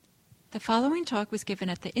The following talk was given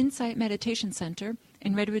at the Insight Meditation Center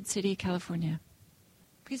in Redwood City, California.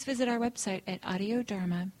 Please visit our website at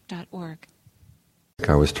audiodharma.org.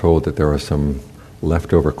 I was told that there are some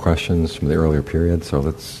leftover questions from the earlier period, so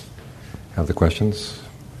let's have the questions.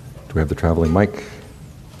 Do we have the traveling mic?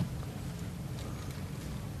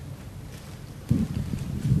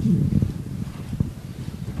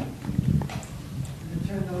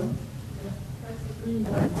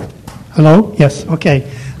 Hello? Yes.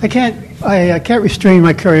 Okay. I can't restrain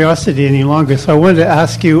my curiosity any longer, so I wanted to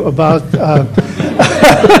ask you about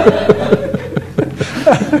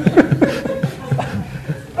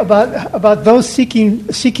about those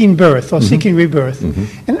seeking birth or seeking rebirth,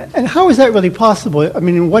 and how is that really possible? I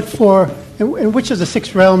mean, in which of the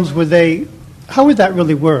six realms would they? How would that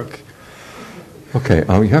really work? Okay.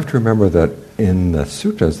 You have to remember that in the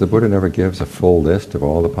sutras, the Buddha never gives a full list of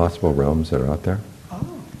all the possible realms that are out there.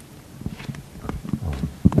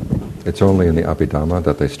 It's only in the Abhidhamma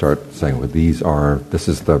that they start saying, well, this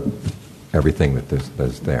is everything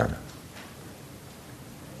that's there.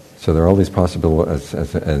 So there are all these possible,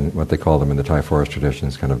 and what they call them in the Thai forest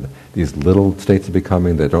traditions, kind of these little states of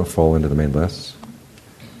becoming that don't fall into the main lists.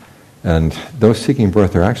 And those seeking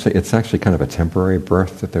birth, it's actually kind of a temporary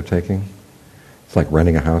birth that they're taking. It's like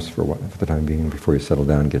renting a house for the time being before you settle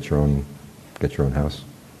down and get your own house.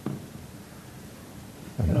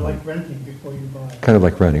 Kind of like renting before you buy. Kind of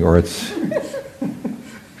like renting, or it's...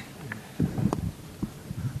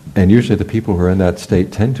 And usually the people who are in that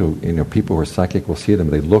state tend to, people who are psychic will see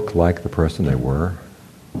them, they look like the person they were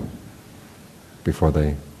before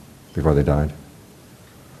they died.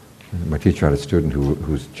 My teacher had a student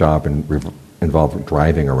whose job involved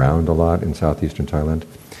driving around a lot in southeastern Thailand,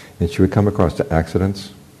 and she would come across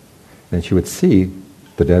accidents, and she would see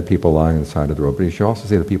the dead people lying on the side of the road, but she would also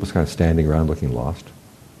see the people kind of standing around looking lost.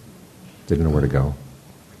 They didn't know where to go.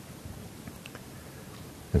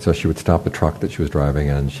 And so she would stop the truck that she was driving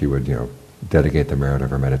and she would, dedicate the merit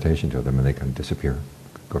of her meditation to them, and they kind of disappear,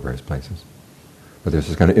 go various places. But there's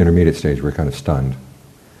this kind of intermediate stage where you're kind of stunned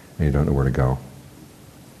and you don't know where to go.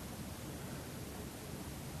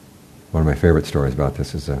 One of my favorite stories about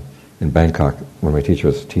this is in Bangkok, when my teacher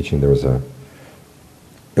was teaching, it was a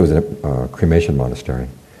cremation monastery,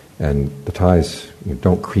 and the Thais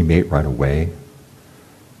don't cremate right away.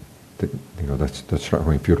 They're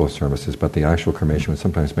starting funeral services, but the actual cremation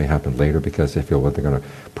sometimes may happen later because they feel that they're going to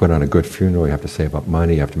put on a good funeral. You have to save up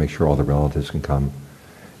money. You have to make sure all the relatives can come,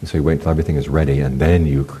 and so you wait until everything is ready, and then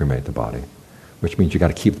you cremate the body, which means you got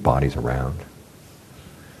to keep the bodies around.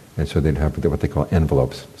 And so they'd have what they call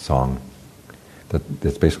envelopes, song.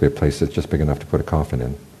 It's basically a place that's just big enough to put a coffin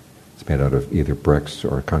in. It's made out of either bricks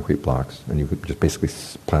or concrete blocks, and you could just basically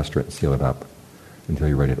plaster it and seal it up until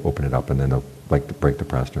you're ready to open it up, and then they'll break the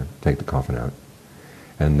plaster, take the coffin out.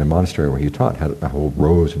 And the monastery where he taught had a whole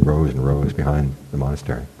rows and rows and rows behind the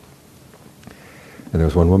monastery. And there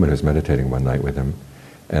was one woman who was meditating one night with him,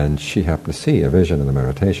 and she happened to see a vision in the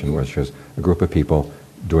meditation, which was a group of people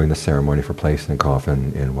doing the ceremony for placing the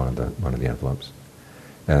coffin in one of the envelopes.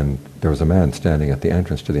 And there was a man standing at the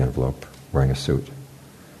entrance to the envelope wearing a suit.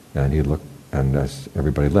 And he looked, and as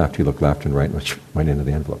everybody left, he looked left and right and went into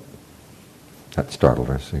the envelope. That startled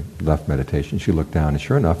her. She left meditation. She looked down, and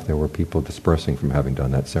sure enough, there were people dispersing from having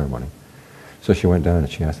done that ceremony. So she went down and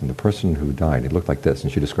she asked them, the person who died, it looked like this,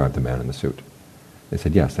 and she described the man in the suit. They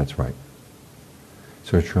said, yes, that's right.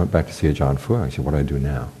 So she went back to see Ajaan Thanissaro. He said, what do I do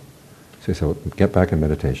now? So he said, well, get back in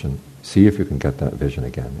meditation, see if you can get that vision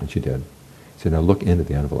again. And she did. He said, now look into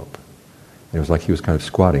the envelope. And it was like he was kind of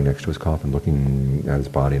squatting next to his coffin, looking at his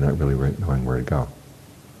body, not really knowing where to go.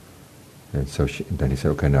 And so then he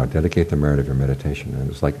said, okay, now dedicate the merit of your meditation. And it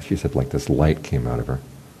was like, she said, like this light came out of her.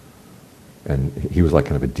 And he was like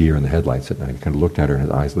kind of a deer in the headlights at night. He kind of looked at her and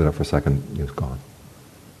his eyes lit up for a second, he was gone.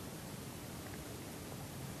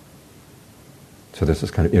 So there's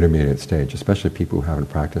this kind of intermediate stage, especially people who haven't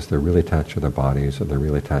practiced, they're really attached to their bodies or they're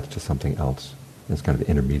really attached to something else. And it's kind of the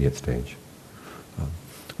intermediate stage.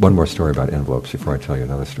 One more story about envelopes before I tell you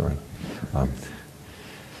another story.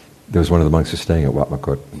 There was one of the monks who was staying at Wat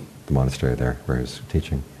Makut, the monastery there where he was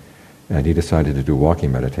teaching, and he decided to do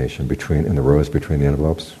walking meditation in the rows between the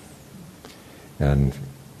envelopes. And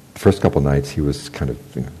the first couple nights he was kind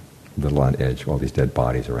of a little on edge, all these dead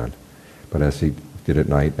bodies around. But as he did it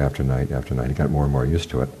night after night after night, he got more and more used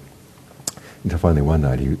to it. Until finally one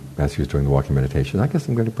night, as he was doing the walking meditation, I guess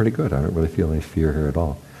I'm getting pretty good. I don't really feel any fear here at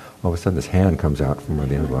all. All of a sudden this hand comes out from one of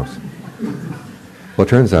the envelopes. Well, it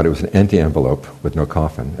turns out it was an empty envelope with no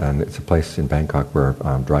coffin, and it's a place in Bangkok where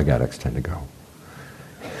drug addicts tend to go.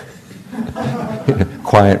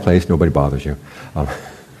 Quiet place, nobody bothers you.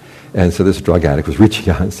 And so this drug addict was reaching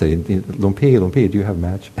out and saying, Lumpi, do you have a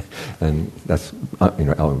match? And that's,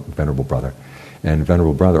 Venerable Brother. And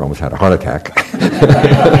Venerable Brother almost had a heart attack.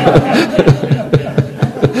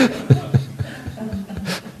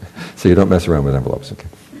 So you don't mess around with envelopes, okay?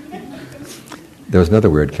 There was another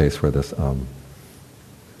weird case where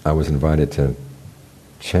I was invited to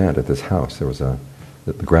chant at this house. There was the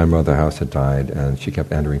grandmother house had died, and she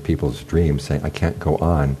kept entering people's dreams saying, I can't go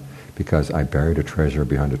on because I buried a treasure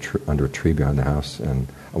under a tree behind the house, and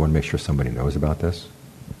I want to make sure somebody knows about this.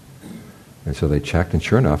 And so they checked, and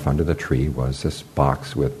sure enough, under the tree was this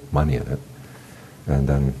box with money in it. And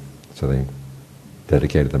then, so they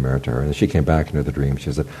dedicated the merit to her. And then she came back into the dream.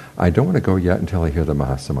 She said, I don't want to go yet until I hear the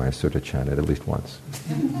Mahasamaya Sutta chanted at least once.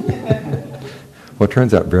 Well, it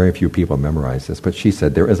turns out very few people memorize this, but she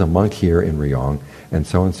said, there is a monk here in Ryong, and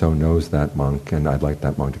so knows that monk, and I'd like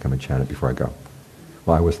that monk to come and chant it before I go.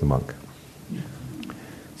 Well, I was the monk.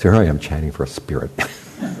 So here I am chanting for a spirit.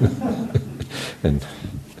 And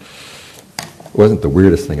it wasn't the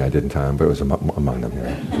weirdest thing I did in time, but it was among them.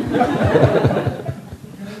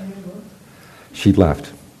 She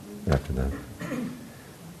left after that.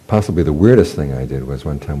 Possibly the weirdest thing I did was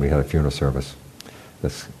one time we had a funeral service.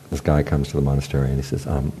 This guy comes to the monastery and he says,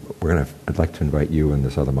 I'd like to invite you and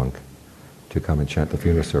this other monk to come and chant the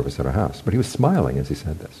funeral service at our house. But he was smiling as he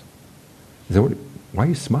said this. He said, why are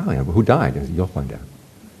you smiling? Who died? He said, you'll find out.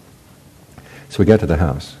 So we get to the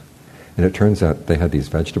house, and it turns out they had these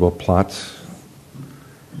vegetable plots,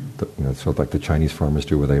 sort of like the Chinese farmers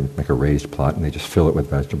do, where they make a raised plot and they just fill it with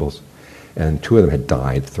vegetables. And two of them had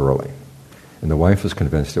died thoroughly. And the wife was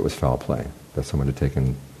convinced it was foul play, that someone had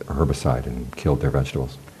taken a herbicide and killed their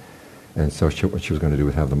vegetables. And so what she was going to do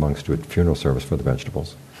was have the monks do a funeral service for the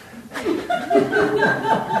vegetables.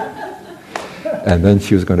 And then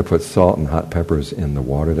she was going to put salt and hot peppers in the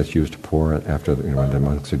water that's used to pour after when the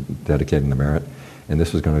monks are dedicating the merit. And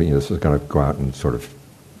this was going to go out and sort of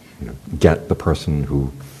get the person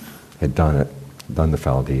who had done the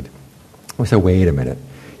foul deed. We said, wait a minute,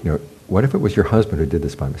 what if it was your husband who did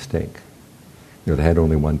this by mistake? They had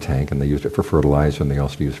only one tank and they used it for fertilizer and they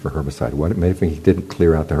also used it for herbicide. What maybe he didn't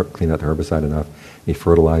clean out the herbicide enough? He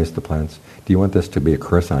fertilized the plants. Do you want this to be a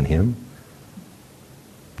curse on him?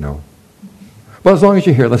 No. Well, as long as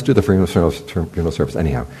you're here, let's do the funeral service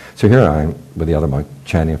anyhow. So here I am with the other monk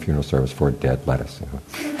chanting a funeral service for dead lettuce.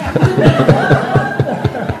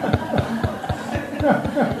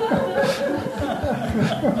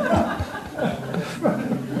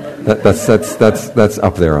 That's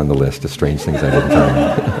up there on the list of strange things I didn't tell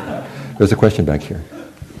you. There's a question back here.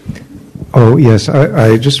 Oh, yes.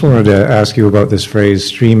 I just wanted to ask you about this phrase,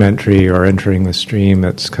 stream entry, or entering the stream,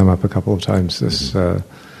 that's come up a couple of times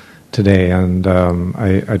today. And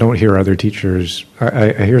I don't hear other teachers.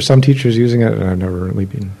 I hear some teachers using it, and I've never really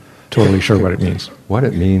been totally sure what it means. What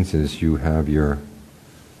it means is you have your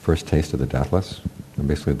first taste of the deathless, and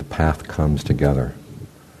basically the path comes together.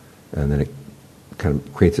 And then it kind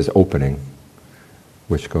of creates this opening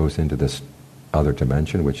which goes into this other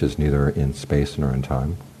dimension, which is neither in space nor in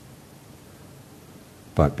time.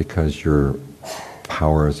 But because your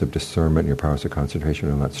powers of discernment and your powers of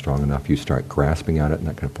concentration are not strong enough, you start grasping at it and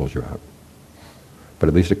that kind of pulls you out. But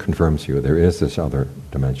at least it confirms to you there is this other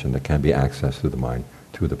dimension that can be accessed through the mind,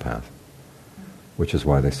 to the path. Which is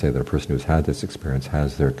why they say that a person who's had this experience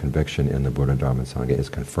has their conviction in the Buddha, Dharma, and Sangha is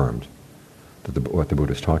confirmed. That what the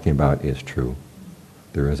Buddha is talking about is true.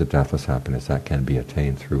 There is a deathless happiness that can be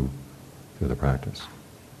attained through the practice.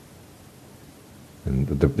 And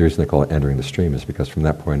the reason they call it entering the stream is because from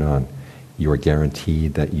that point on, you are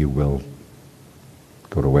guaranteed that you will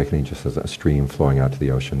go to awakening just as a stream flowing out to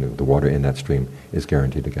the ocean. The water in that stream is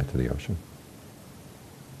guaranteed to get to the ocean.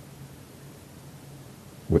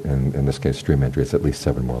 And in this case, stream entry is at least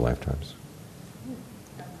 7 more lifetimes.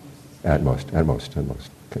 At most.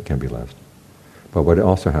 It can be less. But what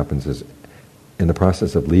also happens is, in the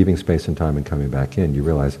process of leaving space and time and coming back in, you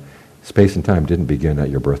realize space and time didn't begin at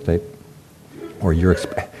your birth date, or your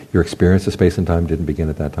experience of space and time didn't begin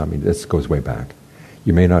at that time. I mean, this goes way back.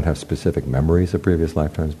 You may not have specific memories of previous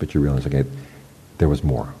lifetimes, but you realize, okay, there was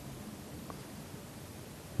more.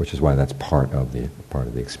 Which is why that's part of the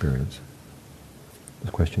experience. There's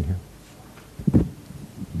a question here.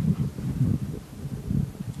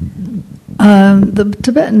 The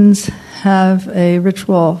Tibetans have a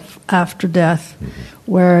ritual after death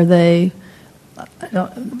where they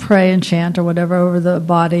pray and chant or whatever over the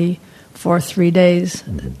body for 3 days,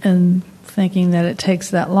 and thinking that it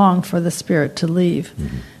takes that long for the spirit to leave.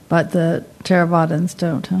 But the Theravadins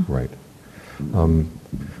don't, huh? Right.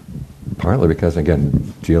 Partly because,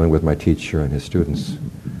 again, dealing with my teacher and his students,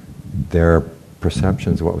 their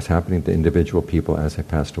perceptions of what was happening to individual people as they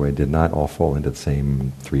passed away did not all fall into the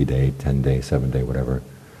same 3-day, 10-day, 7-day, whatever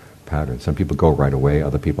pattern. Some people go right away,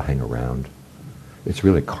 other people hang around. It's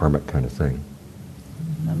really a karmic kind of thing.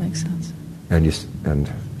 That makes sense.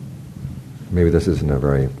 And maybe this isn't a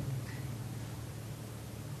very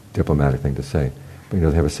diplomatic thing to say, but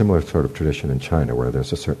they have a similar sort of tradition in China where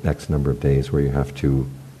there's a certain X number of days where you have to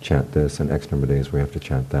chant this and X number of days where you have to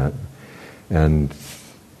chant that. And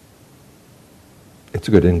it's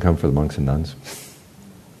a good income for the monks and nuns.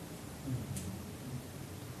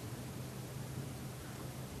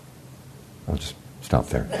 I'll just stop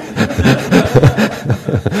there.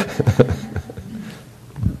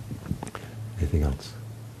 Anything else?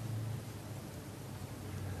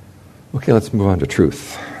 Okay, let's move on to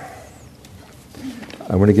truth.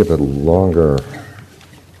 I want to give a longer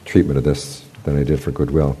treatment of this than I did for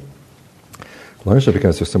goodwill, largely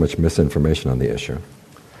because there's so much misinformation on the issue.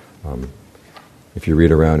 If you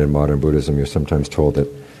read around in modern Buddhism, you're sometimes told that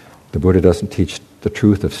the Buddha doesn't teach the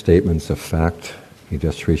truth of statements of fact, he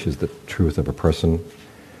just teaches the truth of a person,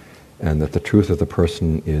 and that the truth of the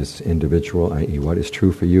person is individual, i.e. what is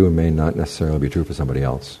true for you may not necessarily be true for somebody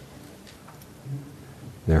else.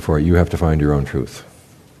 Therefore, you have to find your own truth.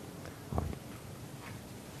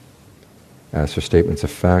 As for statements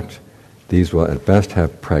of fact, these will at best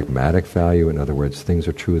have pragmatic value. In other words, things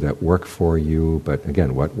are true that work for you, but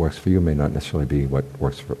again, what works for you may not necessarily be what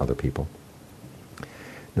works for other people.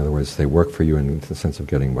 In other words, they work for you in the sense of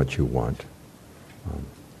getting what you want.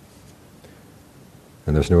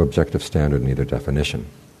 And there's no objective standard in either definition.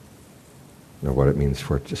 You know, what it means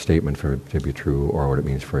for a statement to be true or what it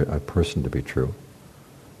means for a person to be true.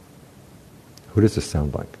 Who does this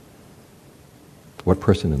sound like? What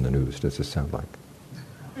person in the news does this sound like?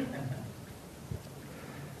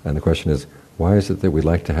 And the question is, why is it that we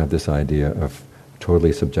like to have this idea of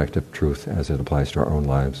totally subjective truth as it applies to our own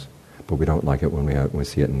lives, but we don't like it when we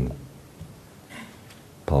see it in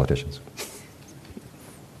politicians?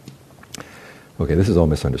 Okay, this is all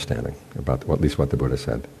misunderstanding about at least what the Buddha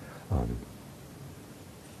said.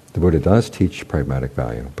 The Buddha does teach pragmatic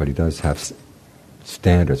value, but he does have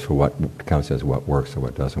standards for what counts as what works and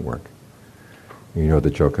what doesn't work. You know the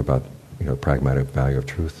joke about pragmatic value of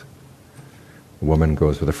truth? A woman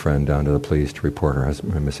goes with a friend down to the police to report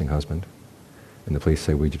her missing husband. And the police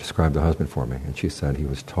say, "Would you describe the husband for me?" And she said, "He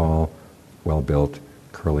was tall, well-built,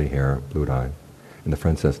 curly hair, blue-eyed." And the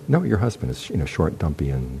friend says, "No, your husband is short, dumpy,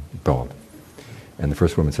 and bald." And the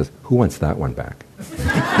first woman says, "Who wants that one back?"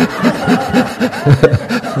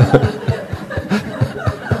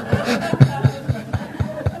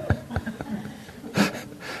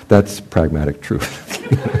 That's pragmatic truth,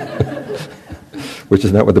 which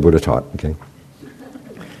is not what the Buddha taught.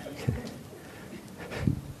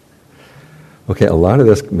 Okay, a lot of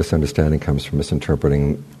this misunderstanding comes from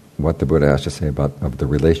misinterpreting what the Buddha has to say of the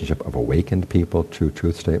relationship of awakened people to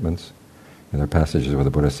truth statements. And there are passages where the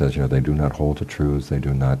Buddha says, they do not hold to truths, they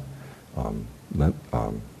do not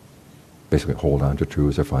basically hold on to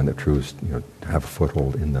truths or find that truths have a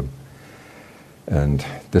foothold in them. And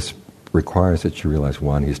this requires that you realize,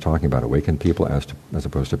 one, he's talking about awakened people as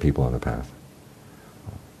opposed to people on the path.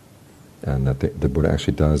 And that the Buddha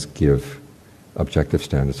actually does give objective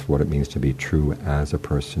standards for what it means to be true as a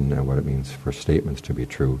person and what it means for statements to be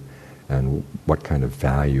true and what kind of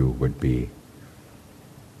value would be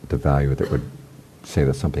the value that would say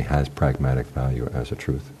that something has pragmatic value as a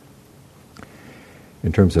truth.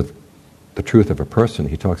 In terms of the truth of a person,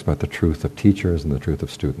 he talks about the truth of teachers and the truth of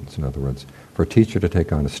students. In other words, for a teacher to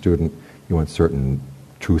take on a student, you want certain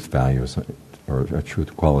truth values or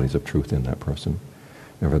truth qualities of truth in that person.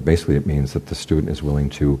 Basically, it means that the student is willing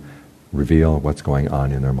to reveal what's going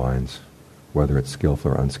on in their minds, whether it's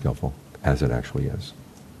skillful or unskillful, as it actually is.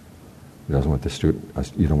 You don't want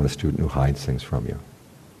a student who hides things from you.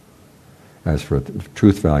 As for the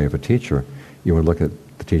truth value of a teacher, you want to look at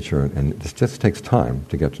the teacher, and this just takes time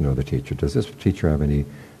to get to know the teacher. Does this teacher have any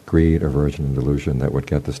greed, aversion, and delusion that would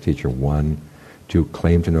get this teacher, one, to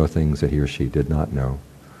claim to know things that he or she did not know,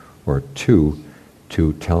 or two,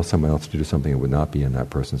 to tell someone else to do something that would not be in that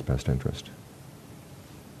person's best interest?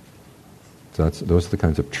 So those are the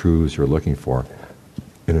kinds of truths you're looking for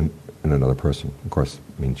in another person. Of course,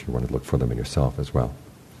 it means you want to look for them in yourself as well.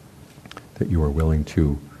 That you are willing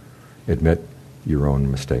to admit your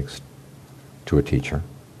own mistakes to a teacher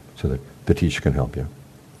so that the teacher can help you.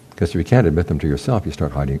 Because if you can't admit them to yourself, you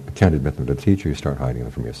start hiding. Can't admit them to the teacher, you start hiding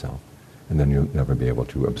them from yourself. And then you'll never be able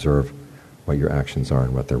to observe what your actions are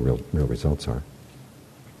and what their real results are.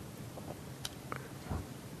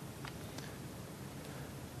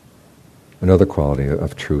 Another quality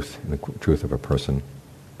of truth, and the truth of a person,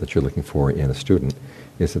 that you're looking for in a student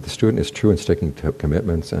is that the student is true in sticking to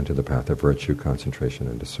commitments and to the path of virtue, concentration,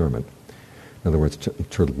 and discernment. In other words,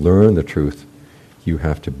 to learn the truth, you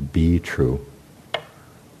have to be true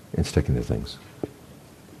in sticking to things.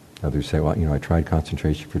 Others say, well, I tried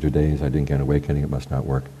concentration for 2 days, I didn't get awakening, it must not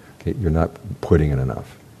work. Okay, you're not putting in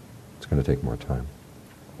enough. It's going to take more time.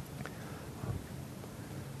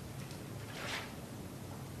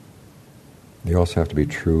 You also have to be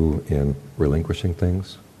true in relinquishing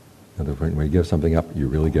things. In other words, when you give something up, you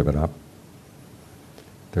really give it up.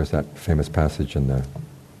 There's that famous passage in the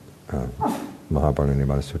Mahabharata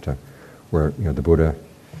Sutta where the Buddha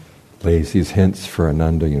lays these hints for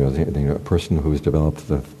Ananda. A person who's developed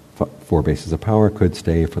the 4 bases of power could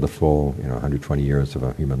stay for the full 120 years of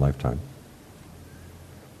a human lifetime.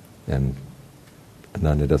 And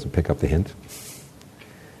Ananda doesn't pick up the hint.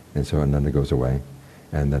 And so Ananda goes away.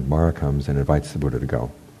 And then Mara comes and invites the Buddha to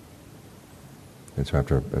go. And so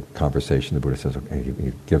after a conversation, the Buddha says, okay,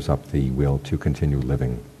 he gives up the will to continue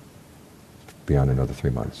living beyond another 3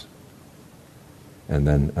 months. And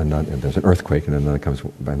then and there's an earthquake, and Ananda comes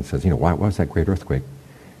and says, why was that great earthquake?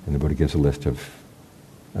 And the Buddha gives a list of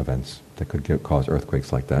events that could cause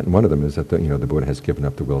earthquakes like that. And one of them is that the Buddha has given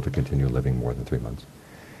up the will to continue living more than 3 months.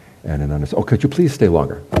 And Ananda says, could you please stay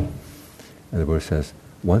longer? And the Buddha says,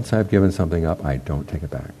 once I've given something up, I don't take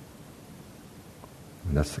it back.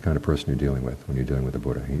 And that's the kind of person you're dealing with when you're dealing with the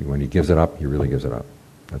Buddha. When he gives it up, he really gives it up.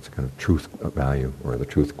 That's the kind of truth value, or the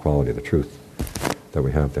truth quality, the truth that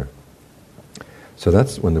we have there. So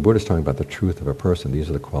that's when the Buddha's talking about the truth of a person, these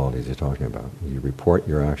are the qualities he's talking about. You report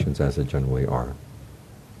your actions as they generally are.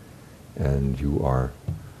 And you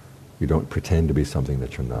don't pretend to be something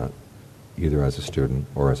that you're not, either as a student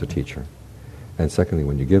or as a teacher. And secondly,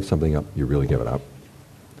 when you give something up, you really give it up.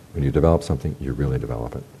 When you develop something, you really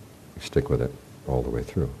develop it. You stick with it all the way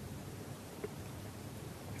through.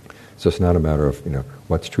 So it's not a matter of,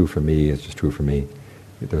 what's true for me is just true for me.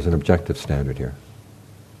 There's an objective standard here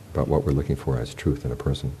about what we're looking for as truth in a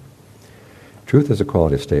person. Truth is a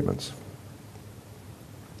quality of statements.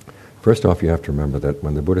 First off, you have to remember that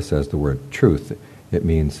when the Buddha says the word truth, it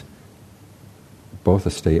means both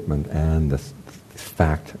a statement and the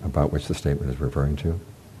fact about which the statement is referring to.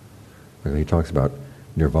 He talks about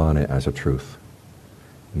nirvana as a truth,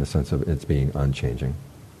 in the sense of its being unchanging.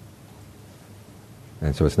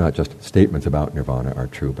 And so it's not just statements about nirvana are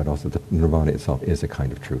true, but also the nirvana itself is a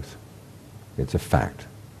kind of truth. It's a fact.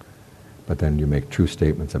 But then you make true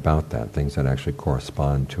statements about that, things that actually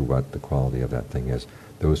correspond to what the quality of that thing is.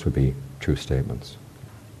 Those would be true statements.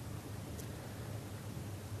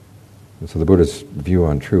 And so the Buddha's view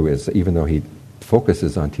on true is, even though he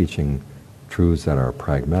focuses on teaching truths that are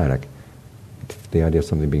pragmatic, the idea of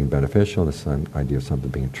something being beneficial and the idea of something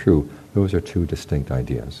being true, those are two distinct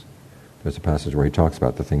ideas. There's a passage where he talks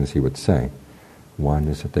about the things he would say. One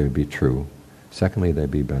is that they would be true. Secondly,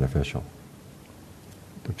 they'd be beneficial.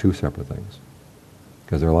 They're two separate things.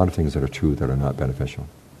 Because there are a lot of things that are true that are not beneficial.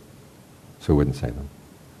 So we wouldn't say them.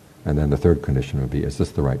 And then the third condition would be, is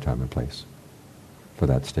this the right time and place for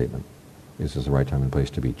that statement? Is this the right time and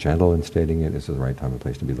place to be gentle in stating it? Is this the right time and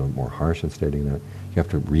place to be a little more harsh in stating that? You have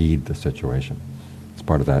to read the situation. It's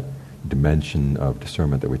part of that dimension of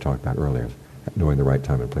discernment that we talked about earlier, knowing the right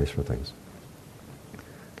time and place for things.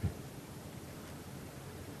 Okay.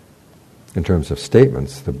 In terms of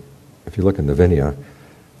statements, if you look in the Vinaya,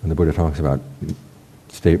 when the Buddha talks about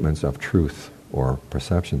statements of truth or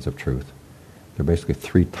perceptions of truth, there are basically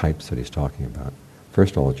 3 types that he's talking about.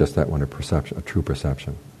 First of all, just that one, a true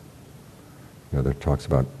perception. There talks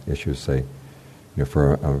about issues, say,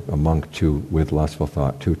 for a monk with lustful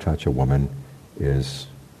thought, to touch a woman is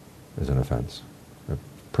an offense, a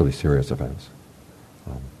pretty serious offense.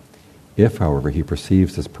 If, however, he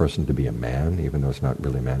perceives this person to be a man, even though it's not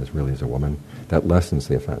really a man, it really is a woman, that lessens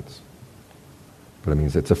the offense. But it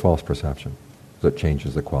means it's a false perception, so it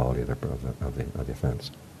changes the quality of the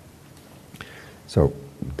offense. So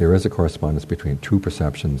there is a correspondence between true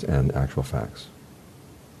perceptions and actual facts.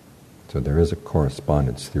 So there is a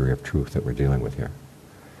correspondence theory of truth that we're dealing with here.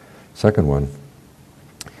 Second one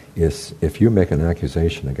is, if you make an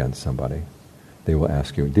accusation against somebody, they will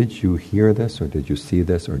ask you, did you hear this, or did you see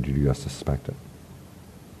this, or did you just suspect it?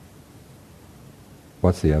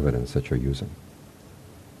 What's the evidence that you're using?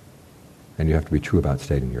 And you have to be true about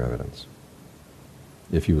stating your evidence.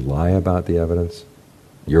 If you lie about the evidence,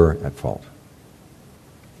 you're at fault.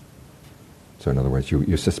 So in other words,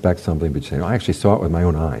 you suspect something, but you say, I actually saw it with my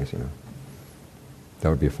own eyes, That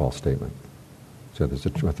would be a false statement. So there's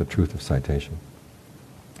the truth of citation.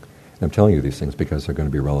 And I'm telling you these things because they're going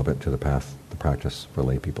to be relevant to the practice for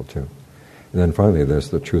lay people too. And then finally, there's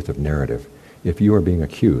the truth of narrative. If you are being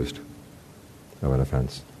accused of an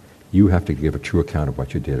offense, you have to give a true account of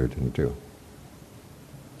what you did or didn't do.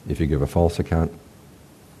 If you give a false account,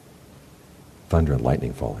 thunder and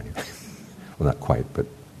lightning fall on you. Well, not quite, but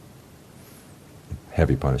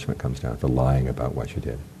heavy punishment comes down for lying about what you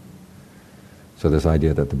did. So this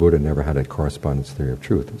idea that the Buddha never had a correspondence theory of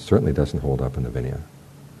truth certainly doesn't hold up in the Vinaya.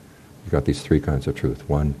 You've got these three kinds of truth.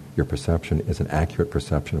 One, your perception is an accurate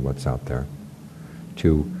perception of what's out there.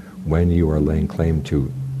 Two, when you are laying claim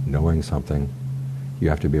to knowing something, you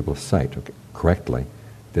have to be able to cite correctly,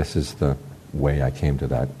 this is the way I came to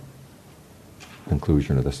that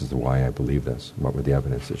conclusion, or this is the why I believe this. What were the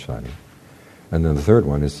evidence it's citing? And then the third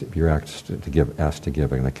one is, if you're asked to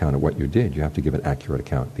give an account of what you did, you have to give an accurate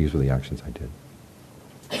account. These were the actions I did.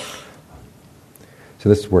 So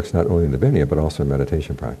this works not only in the Vinaya, but also in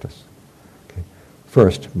meditation practice. Okay?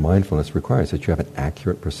 First, mindfulness requires that you have an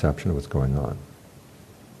accurate perception of what's going on.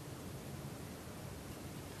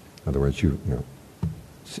 In other words,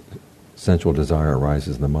 sensual desire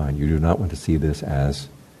arises in the mind. You do not want to see this as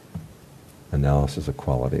analysis of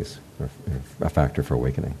qualities, or a factor for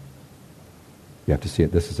awakening. You have to see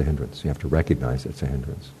it, this is a hindrance. You have to recognize it's a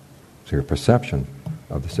hindrance. So your perception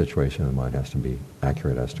of the situation in the mind has to be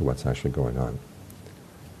accurate as to what's actually going on.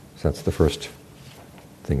 So that's the first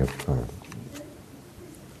thing of...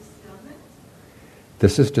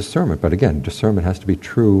 this is discernment, but again, discernment has to be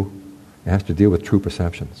true. It has to deal with true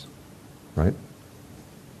perceptions, right?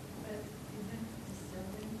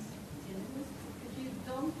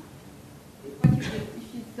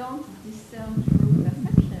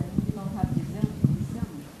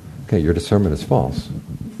 Okay, your discernment is false.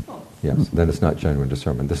 Yes, then it's not genuine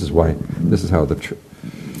discernment. This is how the two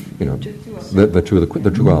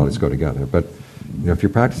qualities go together. But if you're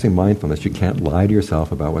practicing mindfulness, you can't lie to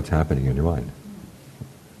yourself about what's happening in your mind.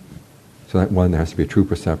 So that one, there has to be a true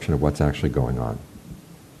perception of what's actually going on.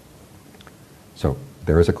 So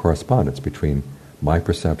there is a correspondence between my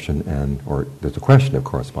perception or there's a question of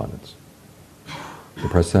correspondence. The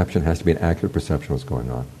perception has to be an accurate perception of what's going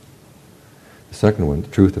on. The second one, the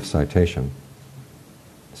truth of citation,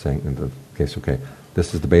 saying in the case, okay,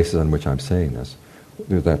 this is the basis on which I'm saying this.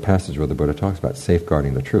 There's that passage where the Buddha talks about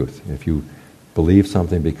safeguarding the truth. If you believe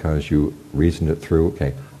something because you reasoned it through,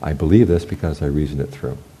 okay, I believe this because I reasoned it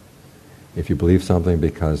through. If you believe something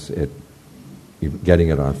because you're getting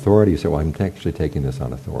it on authority, you say, well, I'm actually taking this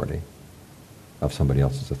on authority, of somebody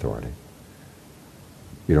else's authority.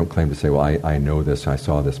 You don't claim to say, well, I know this, I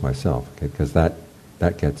saw this myself, because that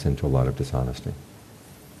gets into a lot of dishonesty.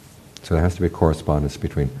 So there has to be a correspondence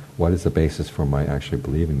between what is the basis for my actually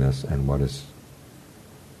believing this and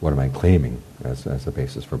what am I claiming as a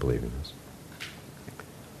basis for believing this.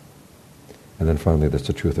 And then finally there's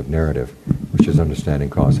the truth of narrative, which is understanding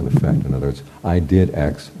cause and effect. In other words, I did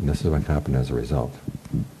X and this is what happened as a result.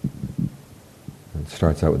 It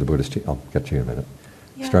starts out with the Buddhist I'll get to you in a minute.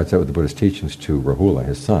 Yeah. Starts out with the Buddhist teachings to Rahula,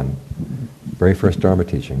 his son. Very first Dharma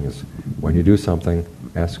teaching is, when you do something,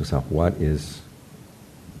 ask yourself, what is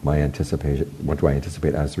my anticipation? What do I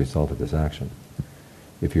anticipate as a result of this action?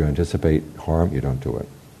 If you anticipate harm, you don't do it.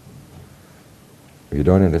 If you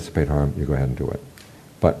don't anticipate harm, you go ahead and do it.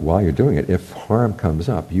 But while you're doing it, if harm comes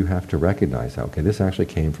up, you have to recognize that, okay, this actually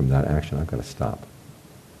came from that action, I've got to stop.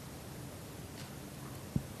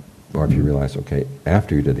 Or if you realize, okay,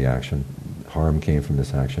 after you did the action, harm came from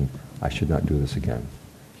this action, I should not do this again.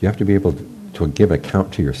 You have to be able to give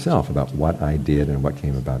account to yourself about what I did and what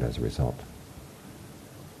came about as a result.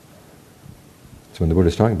 So when the Buddha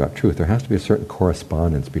is talking about truth, there has to be a certain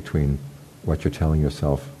correspondence between what you're telling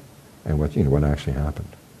yourself and what actually happened.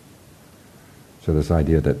 So this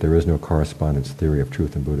idea that there is no correspondence theory of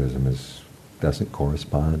truth in Buddhism doesn't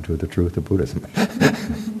correspond to the truth of Buddhism.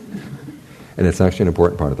 And it's actually an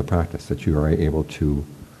important part of the practice, that you are able to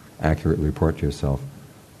accurately report to yourself,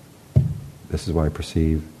 this is what I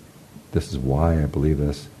perceive, this is why I believe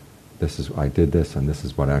this, I did this, and this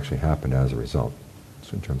is what actually happened as a result.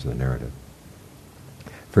 So in terms of the narrative.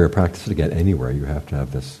 For your practice to get anywhere, you have to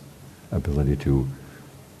have this ability to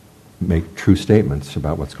make true statements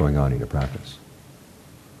about what's going on in your practice.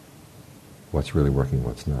 What's really working,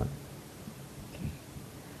 what's not.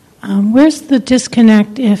 Where's the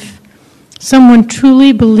disconnect if someone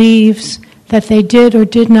truly believes that they did or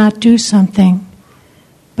did not do something,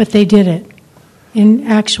 but they did it in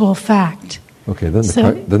actual fact? Okay,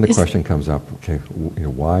 then the question comes up. Okay,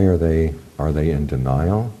 why are they in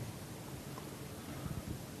denial?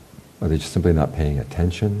 Are they just simply not paying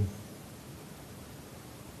attention?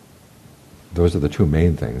 Those are the two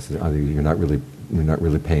main things. Either you're not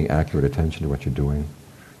really paying accurate attention to what you're doing.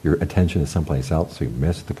 Your attention is someplace else, so you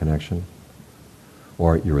miss the connection.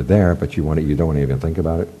 or you were there, but you don't want to even think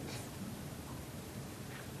about it.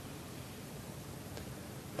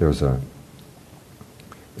 There was a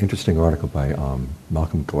interesting article by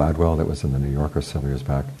Malcolm Gladwell that was in the New Yorker several years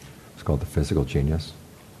back. It's called The Physical Genius.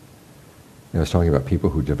 And it was talking about people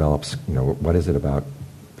who develop, what is it about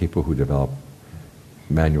people who develop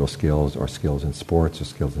manual skills or skills in sports or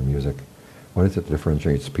skills in music? What is it that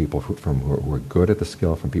differentiates people who are good at the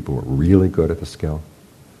skill from people who are really good at the skill?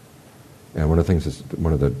 And one of the things is,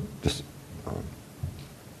 one of the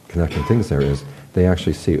connecting things there is, they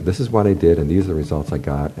actually see, this is what I did and these are the results I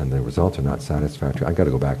got, and the results are not satisfactory. I've got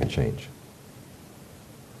to go back and change.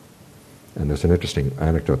 And there's an interesting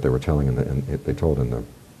anecdote they were telling, they told in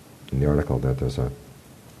the article that there's a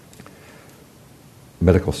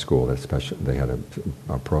medical school they had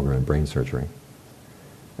a program in brain surgery.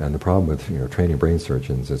 And the problem with training brain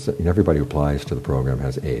surgeons is that everybody who applies to the program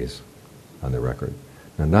has A's on their record.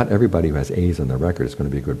 Now, not everybody who has A's on their record is going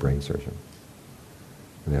to be a good brain surgeon.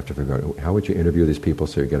 And they have to figure out, how would you interview these people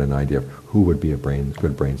so you get an idea of who would be a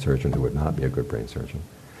good brain surgeon, who would not be a good brain surgeon.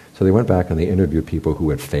 So they went back and they interviewed people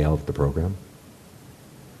who had failed the program.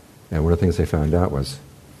 And one of the things they found out was,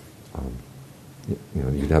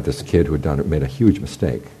 you'd have this kid who had made a huge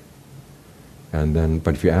mistake.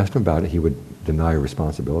 But if you asked him about it, he would deny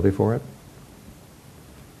responsibility for it.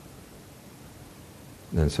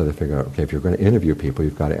 And so they figure out, okay, if you're going to interview people,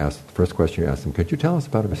 you've got to ask, the first question you ask them, could you tell us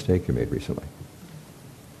about a mistake you made recently?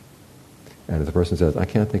 And if the person says, I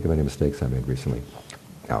can't think of any mistakes I made recently,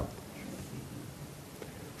 out.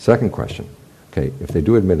 Second question, okay, if they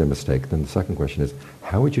do admit a mistake, then the second question is,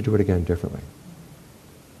 how would you do it again differently?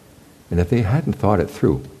 And if they hadn't thought it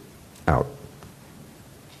through, out.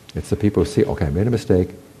 It's the people who see, okay, I made a mistake,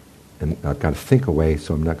 and I've got to think away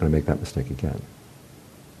so I'm not going to make that mistake again.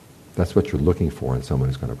 That's what you're looking for in someone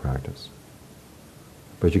who's going to practice.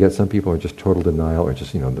 But you get some people who are just total denial, or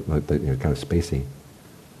just, kind of spacey.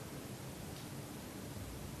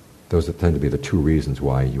 Those that tend to be the two reasons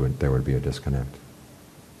why there would be a disconnect.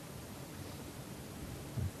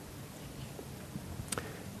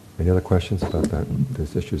 Any other questions about that?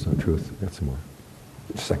 Those issues on truth? We've got some more.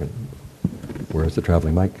 Just a second. Where is the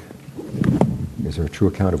traveling mic? Is there a true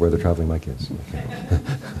account of where the traveling mic is?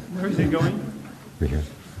 Where is it going? Right here.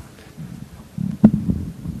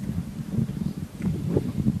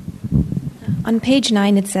 On page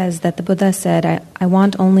 9 it says that the Buddha said, I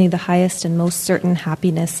want only the highest and most certain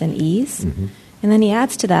happiness and ease. Mm-hmm. And then he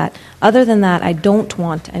adds to that, other than that, I don't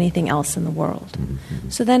want anything else in the world. Mm-hmm.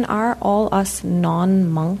 So then are all us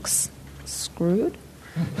non-monks screwed?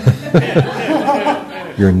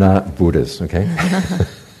 You're not Buddhas, okay?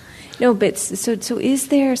 No, but so is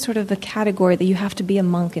there sort of a category that you have to be a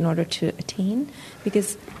monk in order to attain?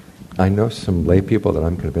 Because I know some lay people that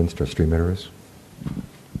I'm convinced are stream emitters,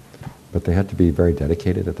 but they had to be very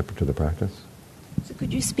dedicated to the practice. So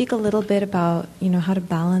could you speak a little bit about, how to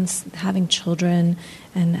balance having children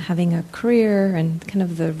and having a career and kind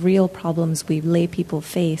of the real problems we lay people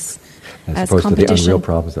face as opposed to the unreal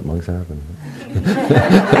problems that monks have?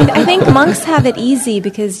 I think monks have it easy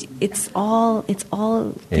because it's all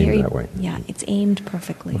aimed very that way. Yeah, it's aimed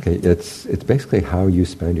perfectly. Okay, it's basically how you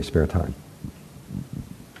spend your spare time.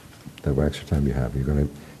 The extra time you have. You're going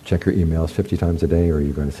to check your emails 50 times a day, or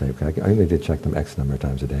you're going to say, okay, I need to check them X number of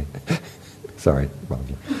times a day. Sorry, Bob.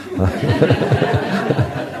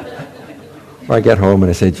 Or I get home and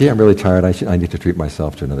I say, gee, I'm really tired. I need to treat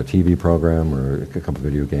myself to another TV program or a couple of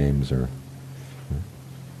video games. Or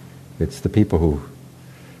it's the people who,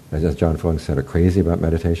 as John Fung said, are crazy about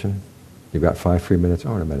meditation. You've got 5 free minutes. I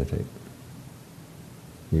want to meditate.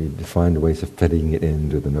 You find ways of fitting it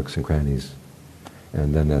into the nooks and crannies.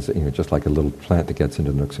 And then, just like a little plant that gets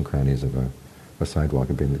into the nooks and crannies of a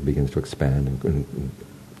sidewalk, it begins to expand and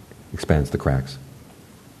expands the cracks.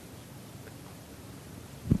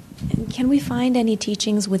 And can we find any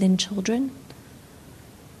teachings within children?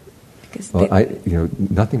 Because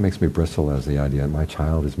nothing makes me bristle as the idea my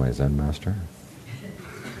child is my Zen master.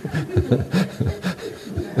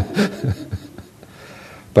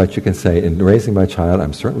 But you can say, in raising my child,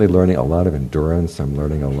 I'm certainly learning a lot of endurance, I'm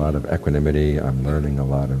learning a lot of equanimity, I'm learning a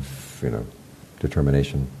lot of,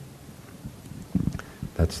 determination.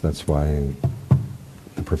 That's why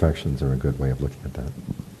the perfections are a good way of looking at that.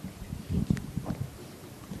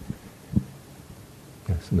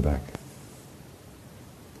 Yes, in the back.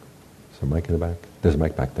 So mic in the back. There's a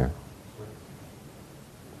mic back there.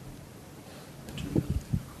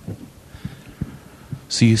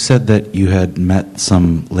 So you said that you had met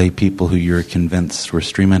some lay people who you were convinced were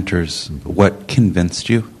stream enters. Mm-hmm. What convinced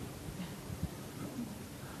you?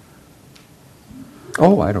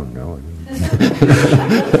 Oh, I don't know.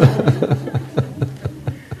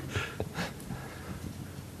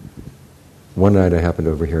 One night I happened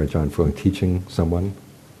to overhear John Fuang teaching someone.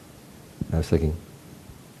 I was thinking,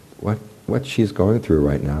 what she's going through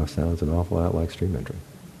right now sounds an awful lot like stream entry.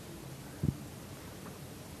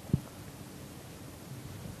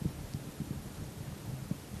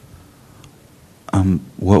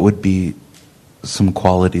 What would be some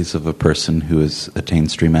qualities of a person who has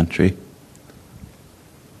attained stream entry?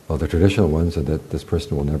 Well, the traditional ones are that this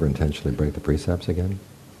person will never intentionally break the precepts again.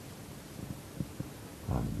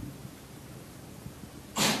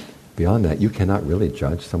 Beyond that, you cannot really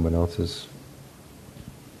judge someone else's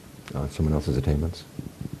attainments,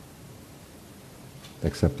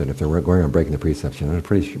 except that if they're going on breaking the precepts, I'm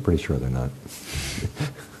pretty sure they're not.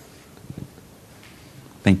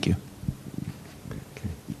 Thank you.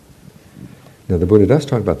 Now, the Buddha does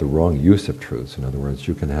talk about the wrong use of truths. In other words,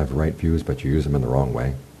 you can have right views, but you use them in the wrong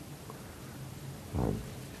way.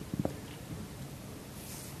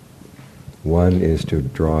 One is to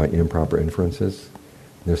draw improper inferences.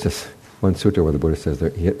 There's this one sutta where the Buddha says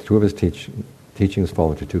that two of his teachings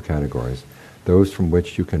fall into two categories: those from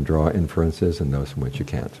which you can draw inferences and those from which you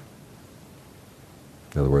can't.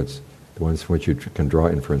 In other words, the ones from which you can draw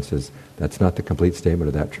inferences, that's not the complete statement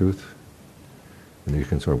of that truth. And you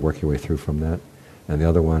can sort of work your way through from that. And the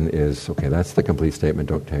other one is, okay, that's the complete statement,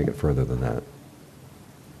 don't take it further than that.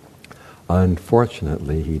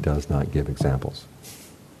 Unfortunately, he does not give examples.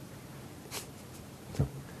 So,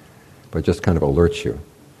 but just kind of alerts you.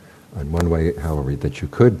 And one way, however, that you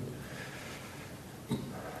could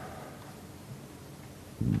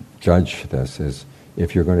judge this is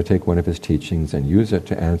if you're going to take one of his teachings and use it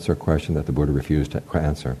to answer a question that the Buddha refused to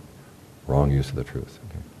answer, wrong use of the truth.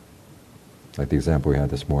 Okay? Like the example we had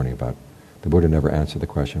this morning about the Buddha never answered the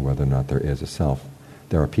question whether or not there is a self.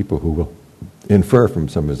 There are people who will infer from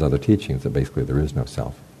some of his other teachings that basically there is no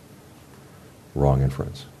self. Wrong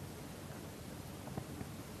inference.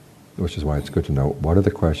 Which is why it's good to know what are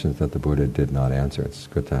the questions that the Buddha did not answer. It's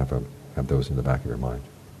good to have those in the back of your mind.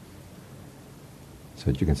 So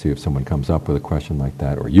that you can see if someone comes up with a question like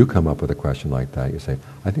that, or you come up with a question like that, you say,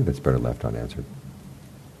 I think that's better left unanswered.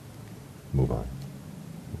 Move on.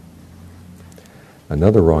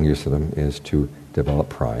 Another wrong use of them is to develop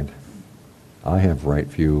pride. I have right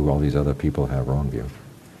view, all these other people have wrong view.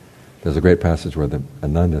 There's a great passage where the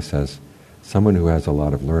Ananda says, someone who has a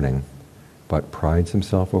lot of learning but prides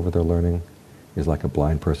himself over their learning is like a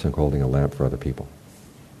blind person holding a lamp for other people.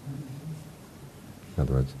 In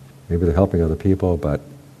other words, maybe they're helping other people, but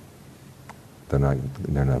they're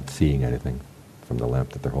not seeing anything from the lamp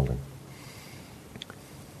that they're holding.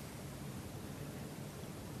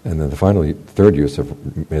 And then the third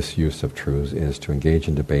misuse of truths is to engage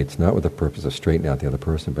in debates, not with the purpose of straightening out the other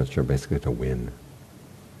person, but basically to win,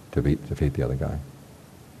 to defeat the other guy.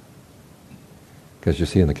 Because you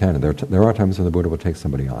see in the canon, there are times when the Buddha will take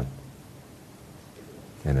somebody on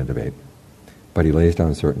in a debate. But he lays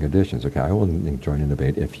down certain conditions. Okay, I will join in a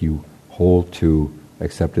debate if you hold to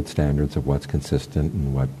accepted standards of what's consistent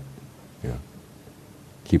and what,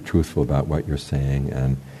 keep truthful about what you're saying,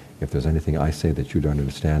 and if there's anything I say that you don't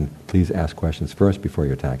understand, please ask questions first before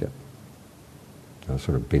you attack it. Those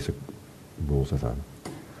sort of basic rules of thumb.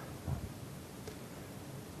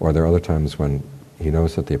 Or there are other times when he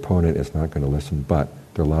knows that the opponent is not going to listen, but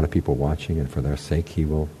there are a lot of people watching, and for their sake he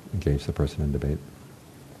will engage the person in debate.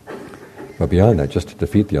 But beyond that, just to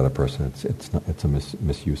defeat the other person, it's a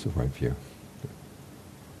misuse of right view.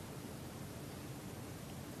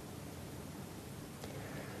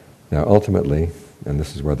 Now ultimately, and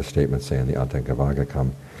this is where the statements say in the Atthakavagga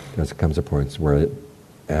come, there comes a point where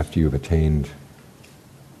after you've attained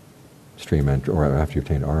stream entry, or after you've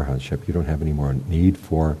attained arahantship, you don't have any more need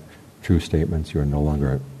for true statements. You're no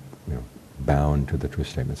longer bound to the true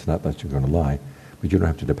statements. Not that you're going to lie, but you don't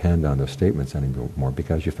have to depend on those statements anymore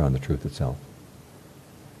because you found the truth itself.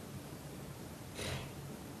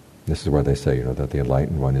 This is where they say, that the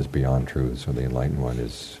enlightened one is beyond truths, or the enlightened one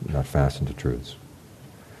is not fastened to truths.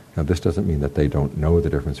 Now, this doesn't mean that they don't know the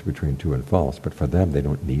difference between true and false, but for them, they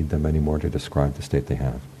don't need them anymore to describe the state they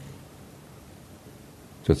have.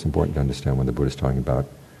 So it's important to understand when the Buddha is talking about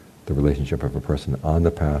the relationship of a person on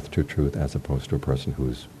the path to truth as opposed to a person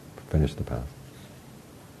who's finished the path.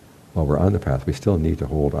 While we're on the path, we still need to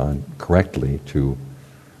hold on correctly to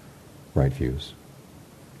right views,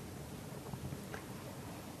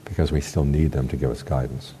 because we still need them to give us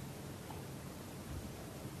guidance.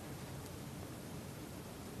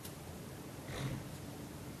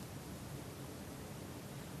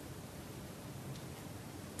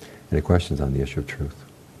 Any questions on the issue of truth?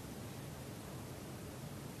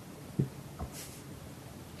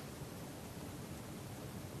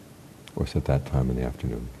 Or it's at that time in the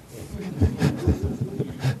afternoon.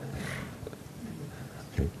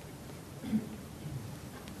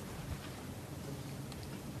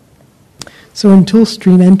 So until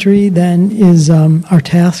stream entry, then, is our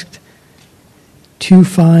task to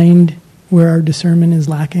find where our discernment is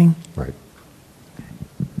lacking? Right.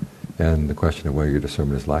 And the question of where your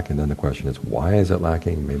discernment is lacking, then the question is, why is it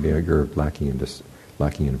lacking? Maybe you're lacking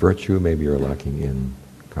in virtue, maybe you're lacking in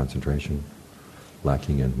concentration,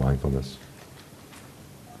 lacking in mindfulness.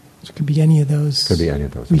 So it could be any of those. Could be any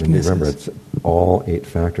of those. Weaknesses. I mean, remember, it's all 8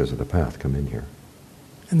 factors of the path come in here.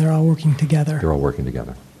 And they're all working together. They're all working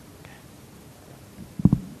together.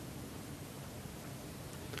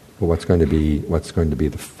 But what's going to be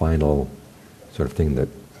the final sort of thing that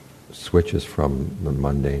switches from the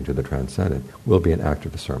mundane to the transcendent will be an act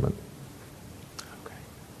of discernment. Okay.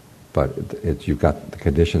 But you've got the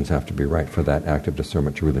conditions have to be right for that act of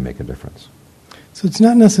discernment to really make a difference. So it's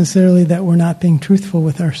not necessarily that we're not being truthful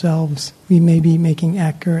with ourselves. We may be making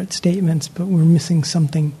accurate statements, but we're missing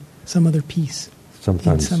something, some other piece.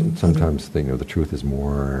 Sometimes the truth is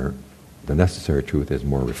more, the necessary truth is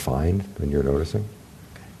more refined than you're noticing.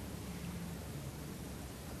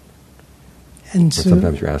 And but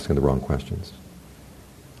sometimes you're asking the wrong questions.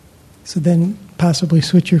 So then possibly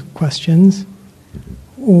switch your questions,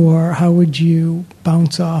 or how would you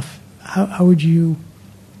bounce off? How would you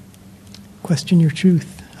question your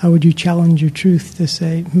truth? How would you challenge your truth to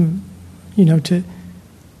say, to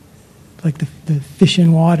like the fish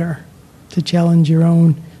in water, to challenge your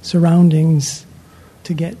own surroundings,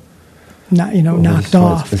 to get knocked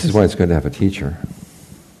off. This is why it's good to have a teacher.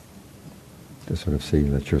 To sort of see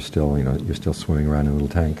that you're still swimming around in a little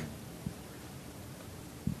tank.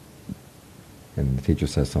 And the teacher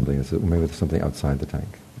says something, and says, well, maybe there's something outside the tank.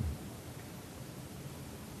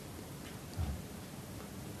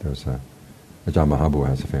 There's Ajaan Mahabua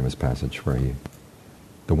has a famous passage where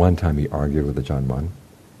the one time he argued with Ajaan Mun,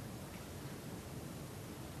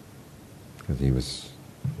 because he was,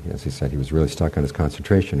 as he said, he was really stuck on his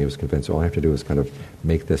concentration. He was convinced all I have to do is kind of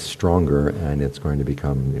make this stronger, and it's going to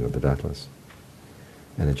become, the deathless.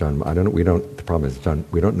 And the problem is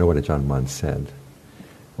we don't know what Ajaan Mun said,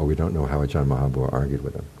 or we don't know how Ajaan Mahabua argued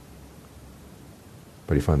with him.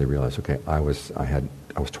 But he finally realized, okay, I was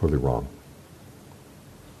totally wrong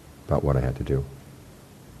about what I had to do.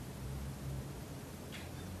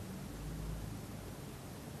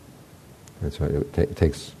 And so it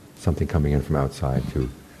takes something coming in from outside to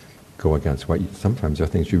go against sometimes there are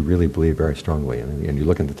things you really believe very strongly, and you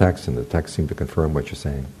look at the text, and the text seems to confirm what you're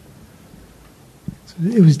saying. So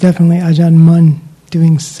it was definitely Ajaan Mun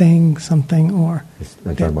saying something, or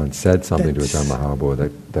Ajaan Mun said something to Ajaan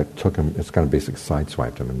Mahabua that took him. It's kind of basically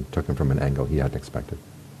sideswiped him and took him from an angle he hadn't expected.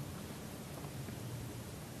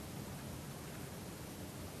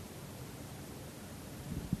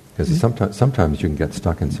 Because sometimes you can get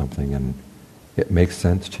stuck in something and it makes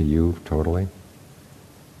sense to you totally.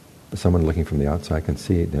 But someone looking from the outside can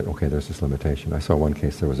see that, okay, there's this limitation. I saw one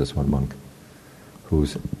case, there was this one monk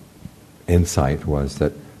whose insight was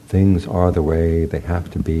that things are the way they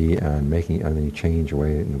have to be, and making any change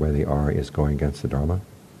in the way they are is going against the Dharma.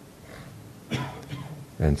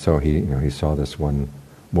 And so he saw this one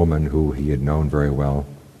woman who he had known very well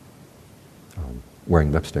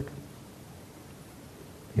wearing lipstick.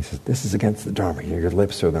 He says, this is against the Dharma. Your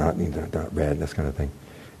lips are not red, this kind of thing.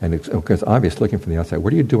 And it's obvious looking from the outside,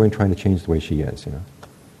 what are you doing trying to change the way she is,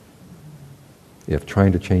 If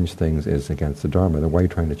trying to change things is against the Dharma, then why are you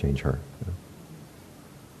trying to change her?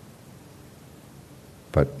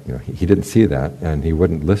 But he didn't see that, and he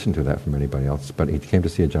wouldn't listen to that from anybody else. But he came to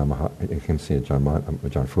see Ajaan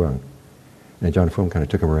Fuang, and Ajaan Fuang kind of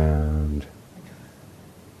took him around,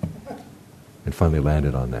 and finally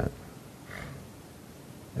landed on that.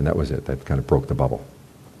 And that was it. That kind of broke the bubble.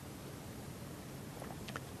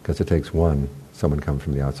 Because it takes one, someone comes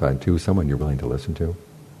from the outside, two, someone you're willing to listen to.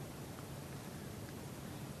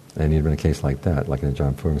 And even in a case like that, like in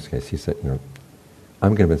Ajaan Fuang's case, he said,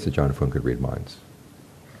 I'm convinced that Ajaan Fuang could read minds.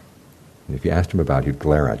 And if you asked him about it, he'd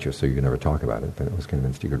glare at you, so you could never talk about it, but I was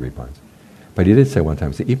convinced he could read minds. But he did say one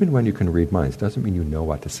time, even when you can read minds, doesn't mean you know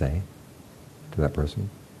what to say to that person,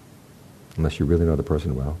 unless you really know the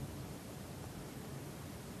person well.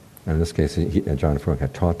 And in this case, Ajaan Fuang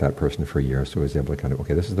had taught that person for years, so he was able to kind of,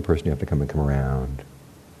 okay, this is the person you have to come around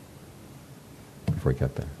before you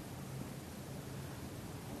get there.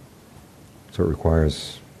 So it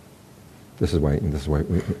requires, this is why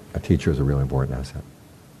a teacher is a really important asset.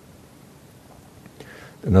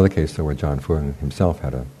 Another case, though, where Ajaan Fuang himself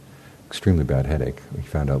had an extremely bad headache. We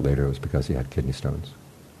found out later it was because he had kidney stones.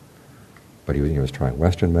 But he was trying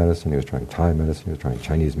Western medicine, he was trying Thai medicine, he was trying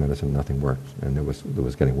Chinese medicine, nothing worked. And it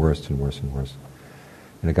was getting worse and worse and worse.